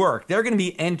to work. They're going to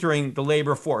be entering the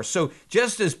labor force. So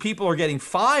just as people are getting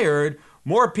fired,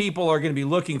 more people are going to be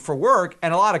looking for work.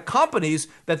 And a lot of companies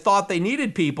that thought they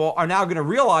needed people are now going to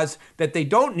realize that they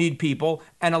don't need people.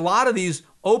 And a lot of these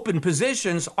open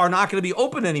positions are not going to be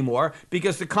open anymore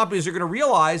because the companies are going to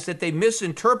realize that they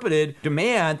misinterpreted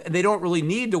demand and they don't really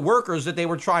need the workers that they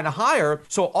were trying to hire.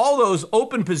 So all those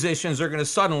open positions are going to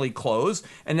suddenly close.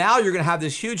 And now you're going to have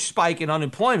this huge spike in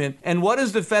unemployment. And what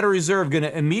is the Federal Reserve going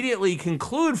to immediately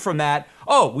conclude from that?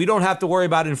 Oh, we don't have to worry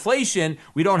about inflation.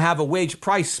 We don't have a wage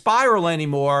price spiral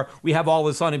anymore. We have all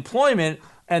this unemployment.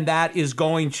 And that is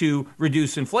going to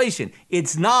reduce inflation.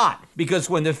 It's not, because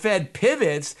when the Fed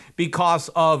pivots because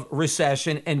of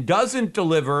recession and doesn't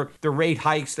deliver the rate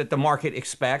hikes that the market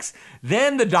expects,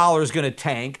 then the dollar is going to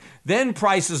tank. Then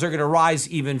prices are going to rise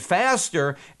even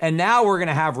faster. And now we're going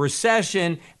to have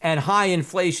recession and high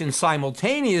inflation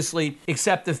simultaneously,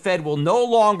 except the Fed will no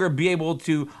longer be able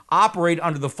to operate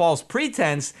under the false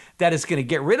pretense that it's going to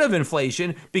get rid of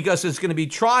inflation because it's going to be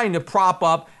trying to prop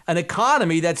up an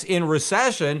economy that's in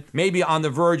recession, maybe on the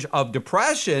verge of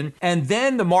depression. And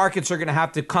then the markets are going to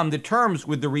have to come to terms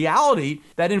with the reality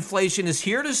that inflation is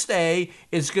here to stay.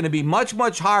 It's going to be much,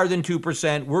 much higher than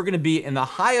 2%. We're going to be in the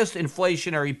highest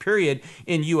inflationary period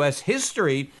in U.S.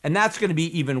 history. And that's going to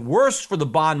be even worse for the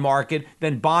bond market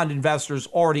than bond investors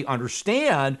already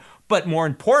understand. But more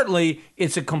importantly,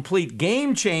 it's a complete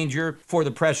game changer for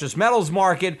the precious metals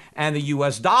market and the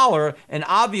U.S. dollar. And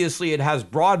obviously, it has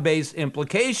broad-based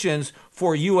implications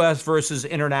for U.S. versus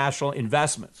international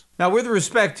investments. Now, with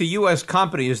respect to U.S.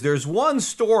 companies, there's one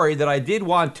story that I did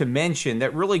want to mention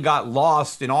that really got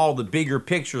lost in all the bigger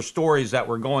picture stories that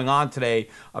were going on today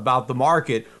about the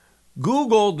market.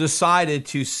 Google decided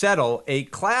to settle a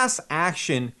class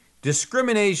action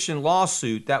discrimination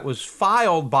lawsuit that was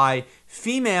filed by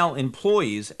female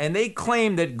employees, and they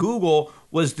claimed that Google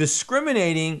was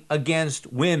discriminating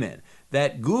against women,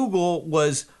 that Google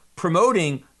was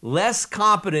promoting less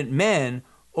competent men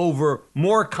over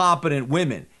more competent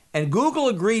women. And Google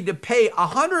agreed to pay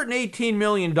 $118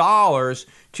 million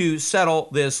to settle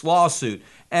this lawsuit.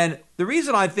 And the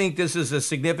reason I think this is a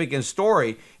significant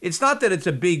story, it's not that it's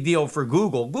a big deal for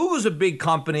Google. Google's a big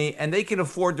company, and they can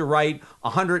afford to write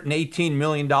a $118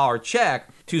 million check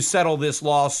to settle this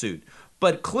lawsuit.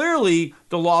 But clearly,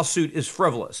 the lawsuit is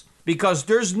frivolous because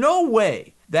there's no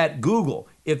way that Google,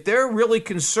 if they're really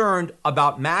concerned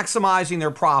about maximizing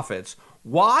their profits,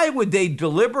 why would they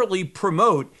deliberately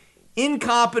promote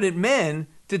incompetent men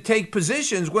to take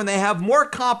positions when they have more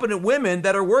competent women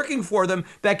that are working for them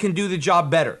that can do the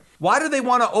job better? Why do they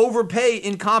want to overpay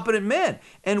incompetent men?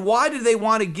 And why do they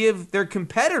want to give their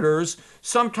competitors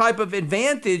some type of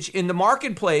advantage in the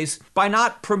marketplace by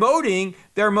not promoting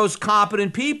their most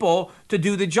competent people to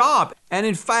do the job? And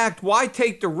in fact, why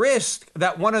take the risk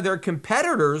that one of their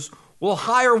competitors will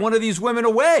hire one of these women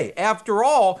away? After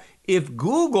all, if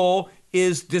Google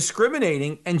is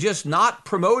discriminating and just not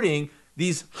promoting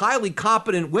these highly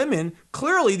competent women,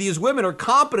 clearly these women are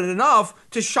competent enough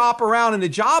to shop around in the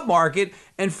job market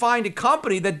and find a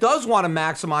company that does want to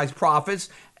maximize profits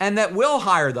and that will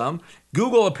hire them.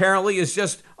 Google apparently is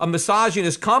just a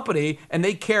misogynist company, and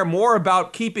they care more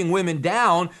about keeping women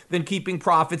down than keeping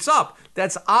profits up.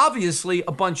 That's obviously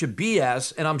a bunch of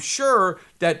BS, and I'm sure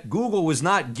that Google was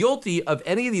not guilty of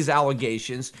any of these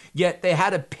allegations, yet they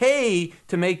had to pay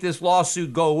to make this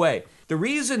lawsuit go away. The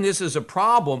reason this is a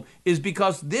problem is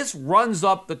because this runs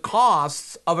up the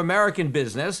costs of American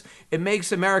business. It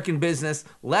makes American business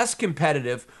less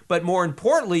competitive, but more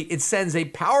importantly, it sends a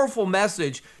powerful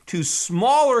message to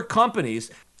smaller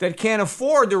companies that can't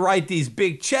afford to write these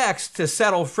big checks to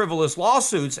settle frivolous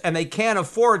lawsuits, and they can't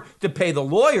afford to pay the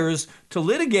lawyers to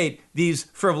litigate these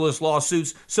frivolous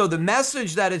lawsuits. So the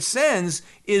message that it sends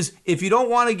is, if you don't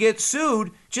want to get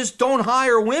sued, just don't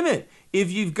hire women. If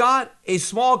you've got a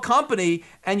small company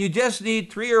and you just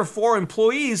need 3 or 4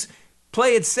 employees,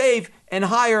 play it safe and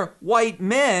hire white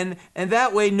men, and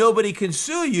that way nobody can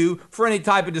sue you for any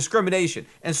type of discrimination.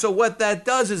 And so what that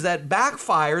does is that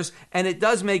backfires, and it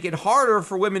does make it harder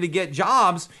for women to get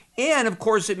jobs. And of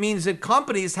course, it means that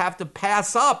companies have to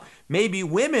pass up maybe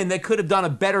women that could have done a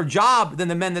better job than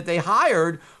the men that they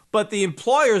hired. But the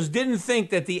employers didn't think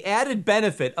that the added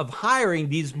benefit of hiring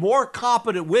these more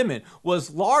competent women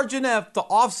was large enough to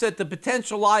offset the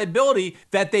potential liability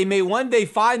that they may one day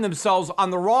find themselves on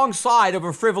the wrong side of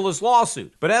a frivolous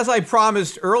lawsuit. But as I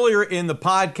promised earlier in the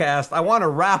podcast, I want to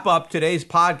wrap up today's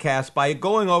podcast by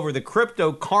going over the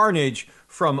crypto carnage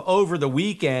from over the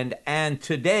weekend and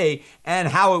today, and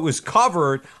how it was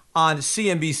covered on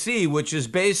CNBC, which is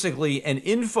basically an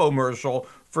infomercial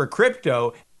for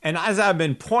crypto. And as I've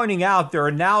been pointing out, there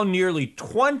are now nearly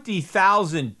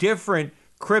 20,000 different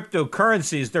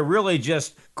cryptocurrencies. They're really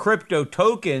just crypto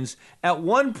tokens. At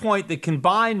one point, the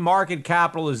combined market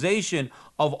capitalization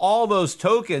of all those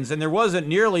tokens, and there wasn't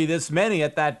nearly this many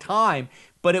at that time,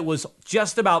 but it was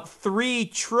just about 3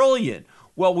 trillion.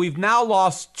 Well, we've now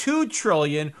lost 2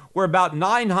 trillion. We're about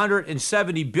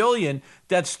 970 billion.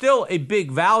 That's still a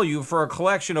big value for a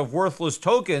collection of worthless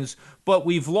tokens, but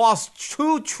we've lost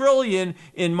 2 trillion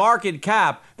in market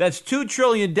cap. That's 2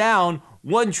 trillion down,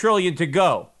 1 trillion to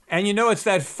go. And you know, it's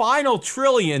that final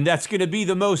trillion that's going to be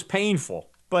the most painful.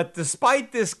 But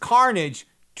despite this carnage,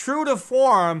 true to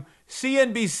form,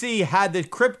 CNBC had the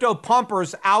crypto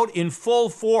pumpers out in full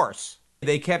force.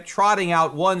 They kept trotting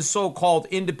out one so-called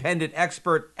independent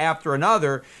expert after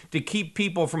another to keep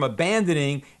people from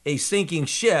abandoning a sinking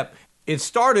ship. It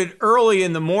started early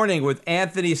in the morning with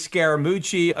Anthony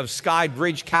Scaramucci of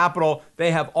Skybridge Capital.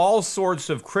 They have all sorts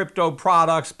of crypto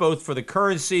products, both for the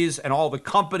currencies and all the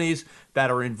companies that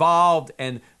are involved,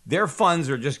 and their funds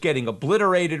are just getting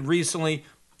obliterated recently.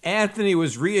 Anthony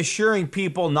was reassuring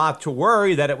people not to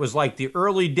worry, that it was like the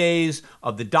early days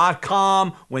of the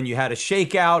dot-com when you had a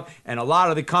shakeout and a lot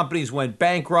of the companies went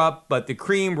bankrupt, but the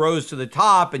cream rose to the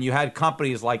top and you had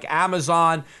companies like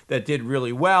Amazon that did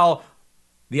really well.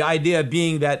 The idea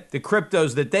being that the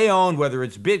cryptos that they own, whether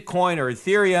it's Bitcoin or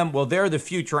Ethereum, well, they're the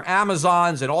future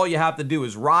Amazons, and all you have to do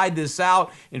is ride this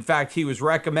out. In fact, he was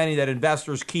recommending that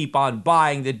investors keep on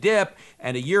buying the dip,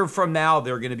 and a year from now,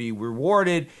 they're going to be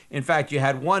rewarded. In fact, you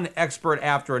had one expert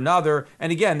after another,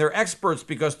 and again, they're experts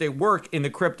because they work in the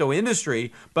crypto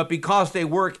industry, but because they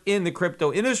work in the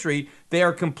crypto industry, they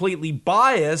are completely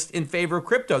biased in favor of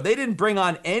crypto. They didn't bring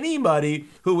on anybody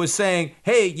who was saying,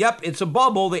 hey, yep, it's a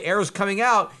bubble, the air is coming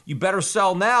out, you better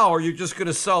sell now or you're just going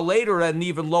to sell later at an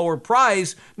even lower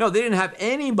price. No, they didn't have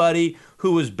anybody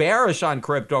who was bearish on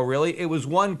crypto, really. It was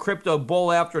one crypto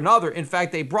bull after another. In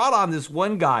fact, they brought on this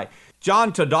one guy,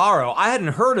 John Todaro. I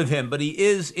hadn't heard of him, but he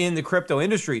is in the crypto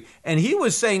industry. And he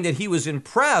was saying that he was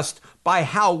impressed by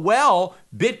how well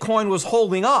Bitcoin was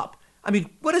holding up. I mean,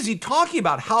 what is he talking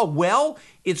about? How well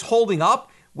it's holding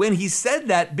up? When he said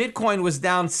that, Bitcoin was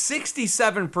down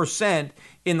 67%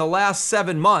 in the last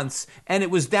 7 months, and it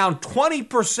was down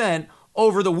 20%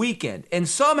 over the weekend. And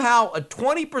somehow a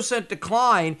 20%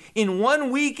 decline in one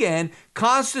weekend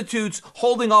constitutes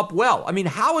holding up well. I mean,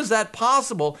 how is that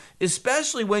possible,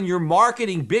 especially when you're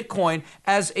marketing Bitcoin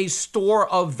as a store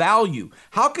of value?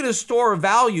 How can a store of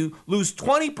value lose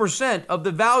 20% of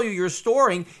the value you're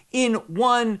storing in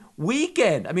one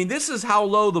weekend? I mean, this is how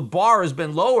low the bar has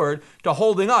been lowered to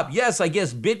holding up. Yes, I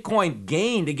guess Bitcoin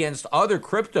gained against other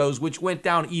cryptos, which went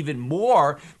down even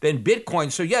more than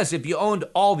Bitcoin. So yes, if you owned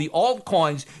all the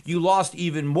altcoins, you lost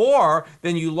even more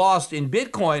than you lost in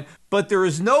Bitcoin. But there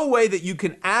is no way that you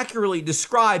can accurately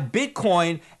describe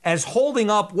Bitcoin as holding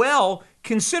up well,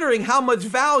 considering how much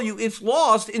value it's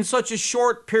lost in such a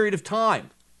short period of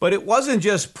time. But it wasn't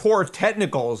just poor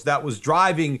technicals that was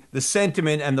driving the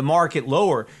sentiment and the market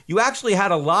lower. You actually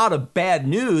had a lot of bad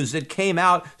news that came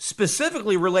out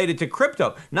specifically related to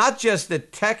crypto. Not just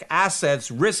that tech assets,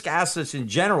 risk assets in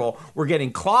general, were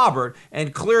getting clobbered.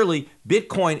 And clearly,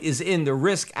 Bitcoin is in the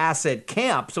risk asset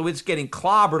camp, so it's getting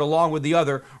clobbered along with the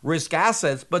other risk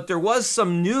assets. But there was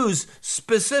some news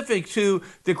specific to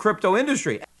the crypto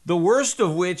industry. The worst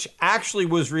of which actually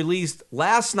was released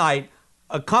last night.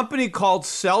 A company called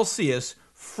Celsius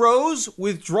froze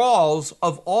withdrawals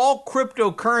of all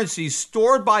cryptocurrencies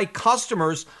stored by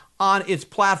customers on its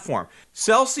platform.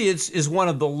 Celsius is one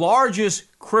of the largest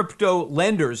crypto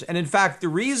lenders. And in fact, the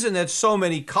reason that so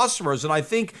many customers, and I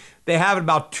think they have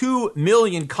about 2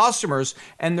 million customers,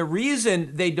 and the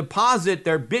reason they deposit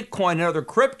their Bitcoin and other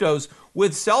cryptos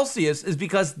with Celsius is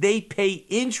because they pay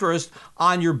interest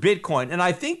on your Bitcoin. And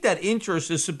I think that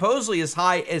interest is supposedly as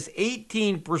high as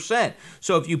 18%.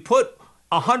 So if you put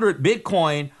 100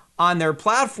 Bitcoin on their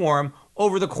platform,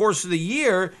 over the course of the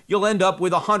year, you'll end up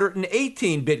with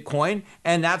 118 Bitcoin,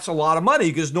 and that's a lot of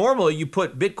money because normally you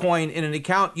put Bitcoin in an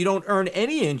account, you don't earn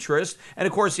any interest. And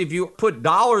of course, if you put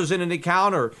dollars in an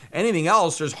account or anything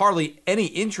else, there's hardly any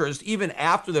interest. Even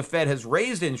after the Fed has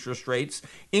raised interest rates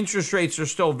are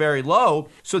still very low.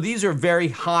 So these are very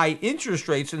high interest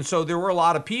rates. And so there were a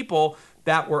lot of people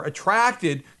that were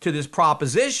attracted to this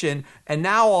proposition. And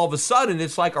now all of a sudden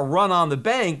it's like a run on the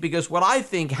bank, because what I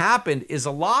think happened is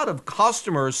a lot of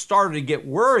customers started to get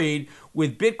worried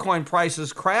with Bitcoin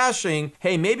prices crashing.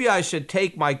 Hey, maybe I should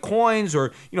take my coins,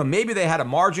 or maybe they had a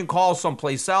margin call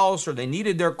someplace else, or they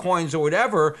needed their coins or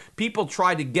whatever. People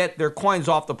tried to get their coins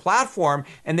off the platform,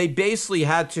 and they basically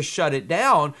had to shut it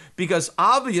down because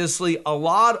obviously a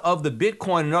lot of the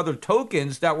Bitcoin and other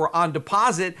tokens that were on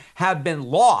deposit have been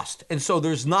lost. And so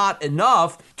there's not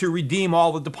enough to redeem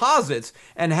all the deposits.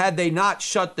 And had they not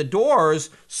shut the doors,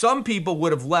 some people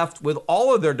would have left with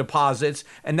all of their deposits,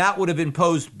 and that would have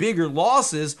imposed bigger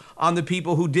losses on the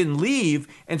people who didn't leave.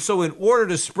 And so in order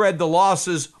to spread the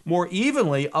losses more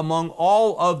evenly among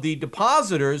all of the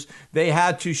depositors, they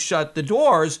had to shut the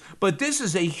doors. But this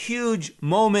is a huge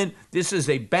moment. This is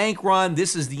a bank run.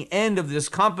 This is the end of this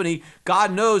company.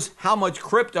 God knows how much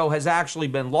crypto has actually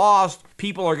been lost.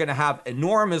 People are going to have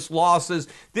enormous losses.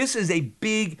 This is a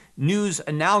big news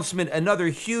announcement, another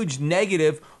huge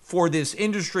negative for this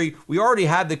industry. We already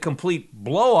had the complete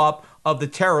blow up of the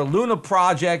Terra Luna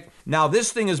project. Now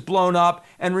this thing is blown up.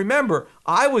 And remember,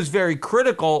 I was very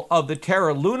critical of the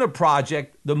Terra Luna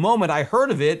project. The moment I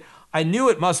heard of it, I knew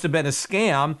it must have been a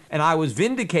scam, and I was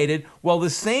vindicated. Well, the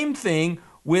same thing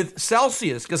with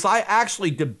Celsius, because I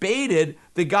actually debated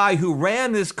the guy who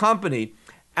ran this company,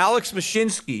 Alex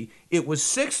Mashinsky. It was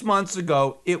 6 months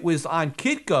ago. It was on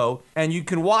Kitco, and you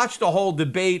can watch the whole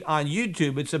debate on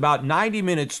YouTube. It's about 90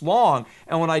 minutes long.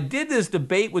 And when I did this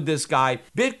debate with this guy,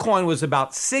 Bitcoin was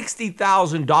about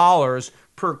 $60,000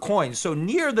 per coin, so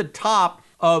near the top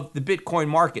of the Bitcoin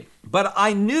market. But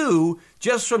I knew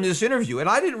just from this interview, and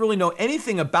I didn't really know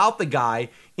anything about the guy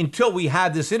until we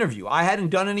had this interview. I hadn't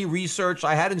done any research.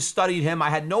 I hadn't studied him. I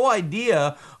had no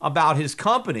idea about his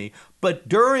company. But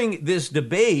during this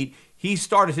debate, he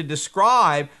started to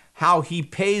describe how he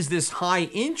pays this high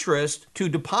interest to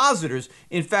depositors.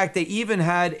 In fact, they even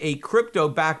had a crypto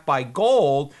backed by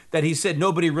gold that he said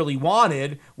nobody really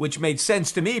wanted, which made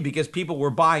sense to me because people were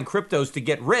buying cryptos to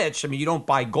get rich. I mean, you don't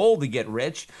buy gold to get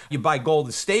rich. You buy gold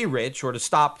to stay rich or to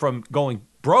stop from going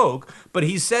broke. But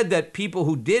he said that people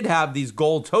who did have these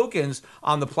gold tokens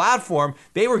on the platform,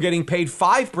 they were getting paid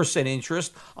 5%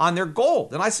 interest on their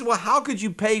gold. And I said, well, how could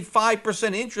you pay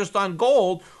 5% interest on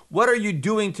gold? What are you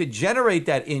doing to generate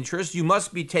that interest? You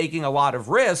must be taking a lot of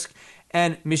risk.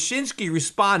 And Mashinsky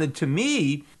responded to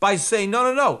me by saying,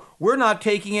 no, we're not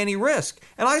taking any risk.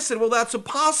 And I said, well, that's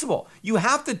impossible. You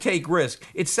have to take risk.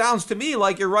 It sounds to me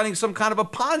like you're running some kind of a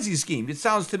Ponzi scheme. It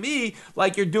sounds to me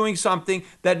like you're doing something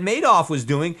that Madoff was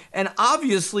doing. And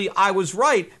obviously, I was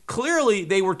right. Clearly,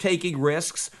 they were taking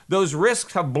risks. Those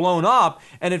risks have blown up.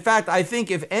 And in fact, I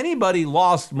think if anybody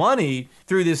lost money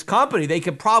through this company, they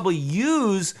could probably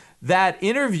use that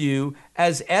interview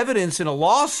as evidence in a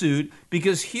lawsuit,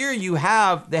 because here you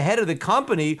have the head of the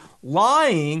company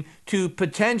lying to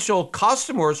potential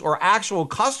customers or actual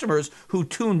customers who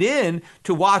tuned in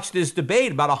to watch this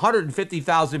debate. About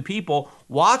 150,000 people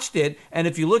watched it. And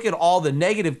if you look at all the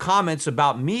negative comments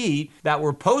about me that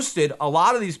were posted, a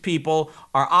lot of these people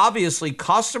are obviously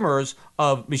customers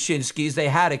of Mashinsky's. They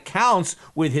had accounts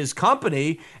with his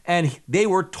company, and they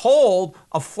were told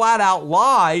a flat out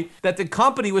lie that the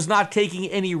company was not taking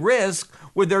any risk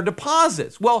with their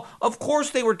deposits? Well, of course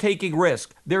they were taking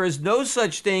risk. There is no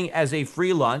such thing as a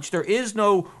free lunch. There is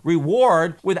no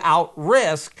reward without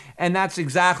risk. And that's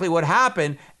exactly what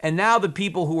happened. And now the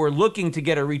people who are looking to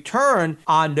get a return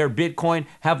on their Bitcoin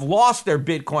have lost their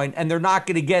Bitcoin, and they're not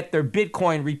going to get their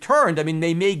Bitcoin returned. I mean,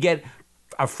 they may get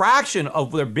a fraction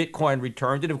of their Bitcoin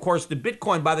returned. And of course, the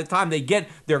Bitcoin, by the time they get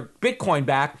their Bitcoin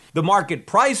back, the market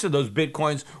price of those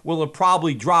Bitcoins will have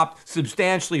probably dropped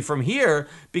substantially from here,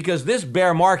 because this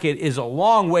bear market is a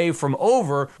long way from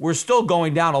over. We're still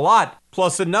going down a lot.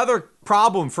 Plus, another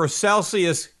problem for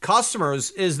Celsius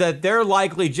customers is that they're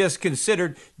likely just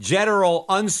considered general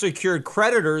unsecured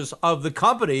creditors of the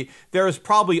company. There is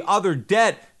probably other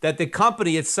debt that the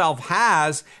company itself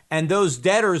has, and those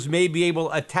debtors may be able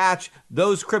to attach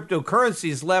those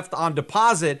cryptocurrencies left on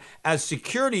deposit as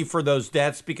security for those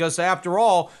debts, because after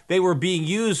all, they were being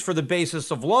used for the basis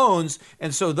of loans,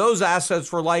 and so those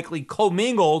assets were likely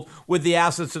commingled with the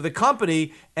assets of the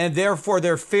company, and therefore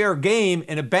they're fair game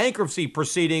in a bankruptcy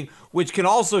proceeding, which can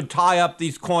also tie up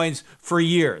these coins for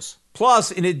years. Plus,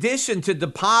 in addition to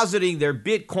depositing their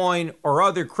Bitcoin or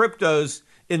other cryptos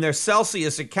in their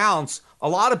Celsius accounts, a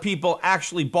lot of people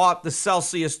actually bought the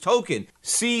Celsius token.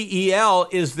 CEL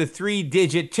is the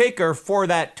 3-digit ticker for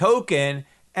that token.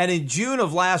 And in June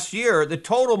of last year, the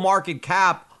total market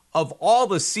cap of all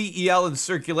the CEL in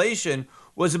circulation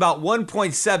was about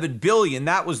 1.7 billion.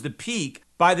 That was the peak.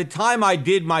 By the time I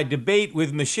did my debate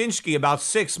with Mashinsky about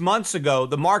 6 months ago,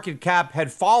 the market cap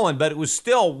had fallen, but it was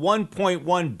still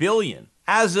 1.1 billion.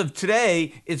 As of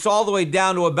today, it's all the way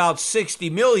down to about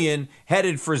 60 million,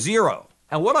 headed for zero.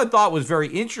 And what I thought was very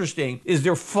interesting is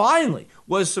there finally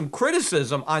was some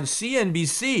criticism on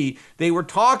CNBC. They were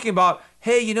talking about,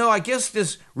 hey, I guess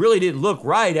this really didn't look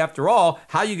right. After all,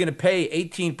 how are you going to pay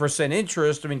 18%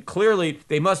 interest? I mean, clearly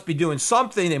they must be doing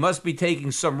something. They must be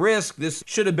taking some risk. This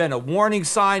should have been a warning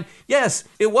sign. Yes,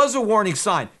 it was a warning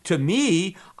sign. To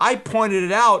me, I pointed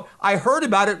it out. I heard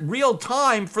about it real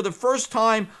time for the first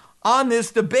time on this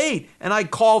debate, and I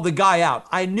called the guy out.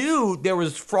 I knew there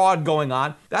was fraud going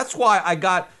on. That's why I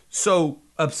got so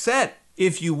upset.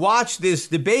 If you watch this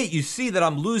debate, you see that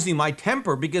I'm losing my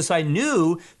temper because I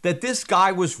knew that this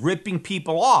guy was ripping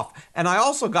people off. And I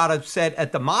also got upset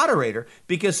at the moderator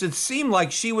because it seemed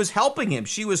like she was helping him.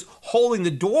 She was holding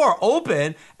the door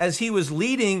open as he was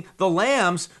leading the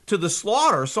lambs to the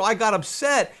slaughter. So I got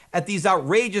upset at these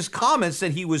outrageous comments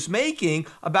that he was making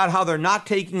about how they're not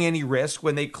taking any risk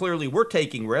when they clearly were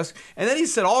taking risk. And then he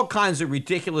said all kinds of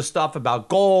ridiculous stuff about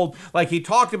gold. Like he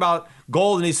talked about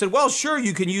gold and he said, well, sure,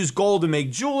 you can use gold to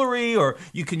make jewelry or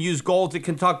you can use gold to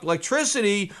conduct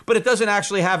electricity, but it doesn't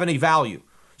actually have any value.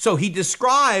 So he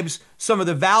describes some of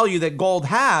the value that gold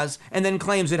has and then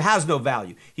claims it has no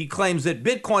value. He claims that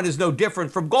Bitcoin is no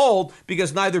different from gold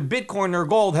because neither Bitcoin nor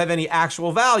gold have any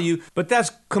actual value, but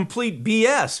that's complete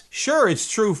BS. Sure, it's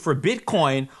true for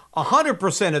Bitcoin.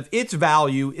 100% of its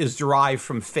value is derived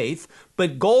from faith,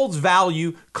 but gold's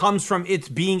value comes from its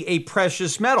being a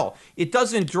precious metal. It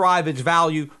doesn't derive its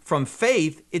value from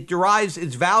faith. It derives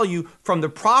its value from the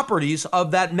properties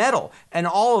of that metal and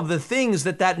all of the things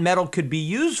that that metal could be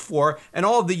used for and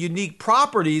all of the unique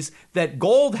properties that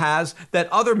gold has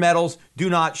that other metals do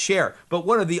not share. But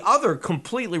one of the other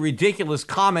completely ridiculous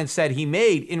comments that he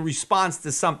made in response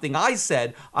to something I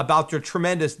said about the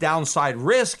tremendous downside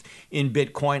risk in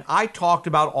Bitcoin, I talked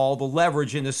about all the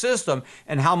leverage in the system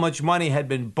and how much money had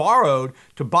been borrowed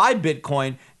to buy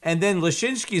Bitcoin. And then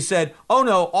Lashinsky said, oh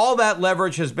no, all that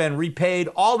leverage has been repaid.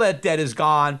 All that debt is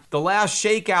gone. The last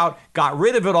shakeout got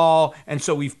rid of it all. And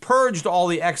so we've purged all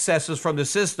the excesses from the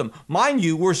system. Mind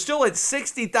you, we're still at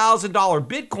 $60,000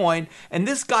 Bitcoin. And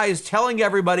this guy is telling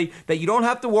everybody that you don't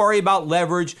have to worry about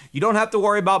leverage. You don't have to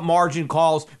worry about margin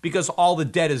calls because all the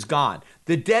debt is gone.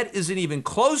 The debt isn't even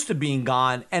close to being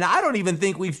gone. And I don't even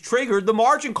think we've triggered the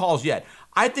margin calls yet.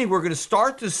 I think we're going to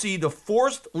start to see the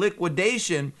forced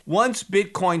liquidation once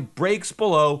Bitcoin breaks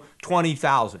below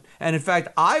 20,000. And in fact,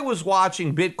 I was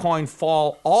watching Bitcoin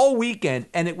fall all weekend,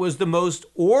 and it was the most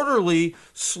orderly,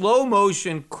 slow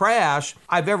motion crash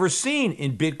I've ever seen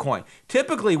in Bitcoin.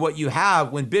 Typically, what you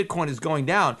have when Bitcoin is going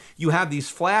down, you have these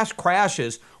flash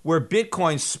crashes where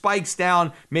Bitcoin spikes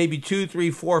down maybe $2,000,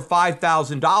 $3,000, $4,000,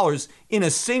 $5,000 in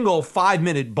a single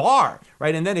 5-minute bar,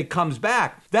 right? And then it comes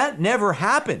back. That never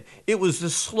happened. It was a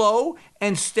slow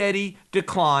and steady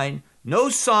decline. No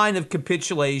sign of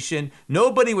capitulation.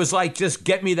 Nobody was like, just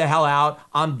get me the hell out.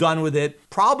 I'm done with it.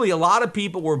 probably a lot of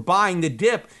people were buying the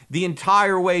dip the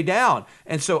entire way down.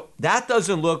 And so that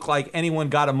doesn't look like anyone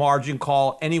got a margin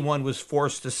call, anyone was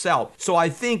forced to sell. So I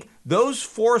think those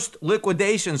forced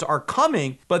liquidations are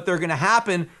coming, but they're going to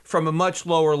happen from a much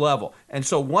lower level. And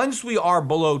so once we are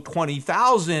below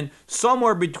 20,000,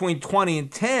 somewhere between 20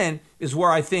 and 10 is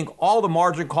where I think all the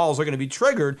margin calls are going to be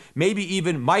triggered. Maybe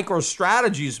even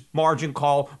MicroStrategy's margin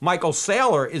call, Michael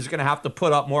Saylor, is going to have to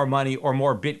put up more money or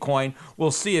more Bitcoin.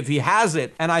 We'll see if he has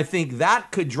it. And I think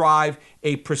that could drive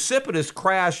a precipitous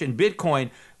crash in Bitcoin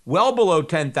well below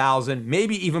 10,000,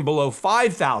 maybe even below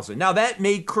 5,000. Now, that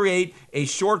may create a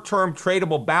short-term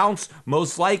tradable bounce.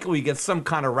 Most likely we get some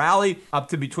kind of rally up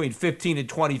to between 15 and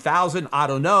 20,000. I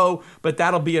don't know, but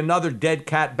that'll be another dead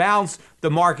cat bounce.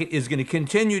 The market is going to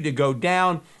continue to go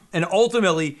down. And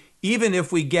ultimately, even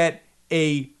if we get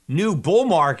a new bull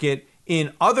market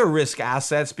in other risk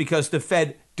assets, because the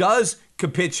Fed does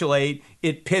capitulate,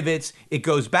 it pivots, it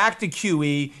goes back to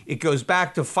QE, it goes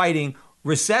back to fighting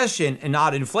recession and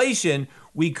not inflation,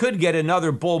 we could get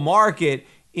another bull market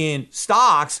in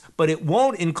stocks, but it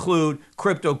won't include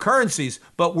cryptocurrencies.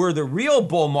 But where the real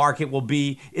bull market will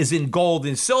be is in gold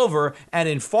and silver and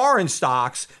in foreign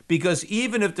stocks, because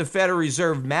even if the Federal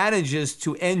Reserve manages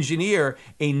to engineer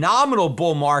a nominal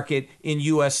bull market in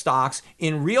U.S. stocks,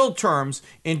 in real terms,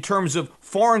 in terms of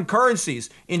foreign currencies,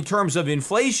 in terms of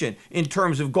inflation, in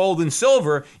terms of gold and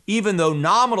silver, even though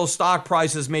nominal stock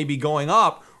prices may be going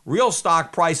up, real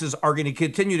stock prices are going to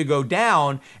continue to go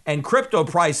down and crypto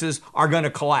prices are going to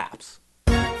collapse.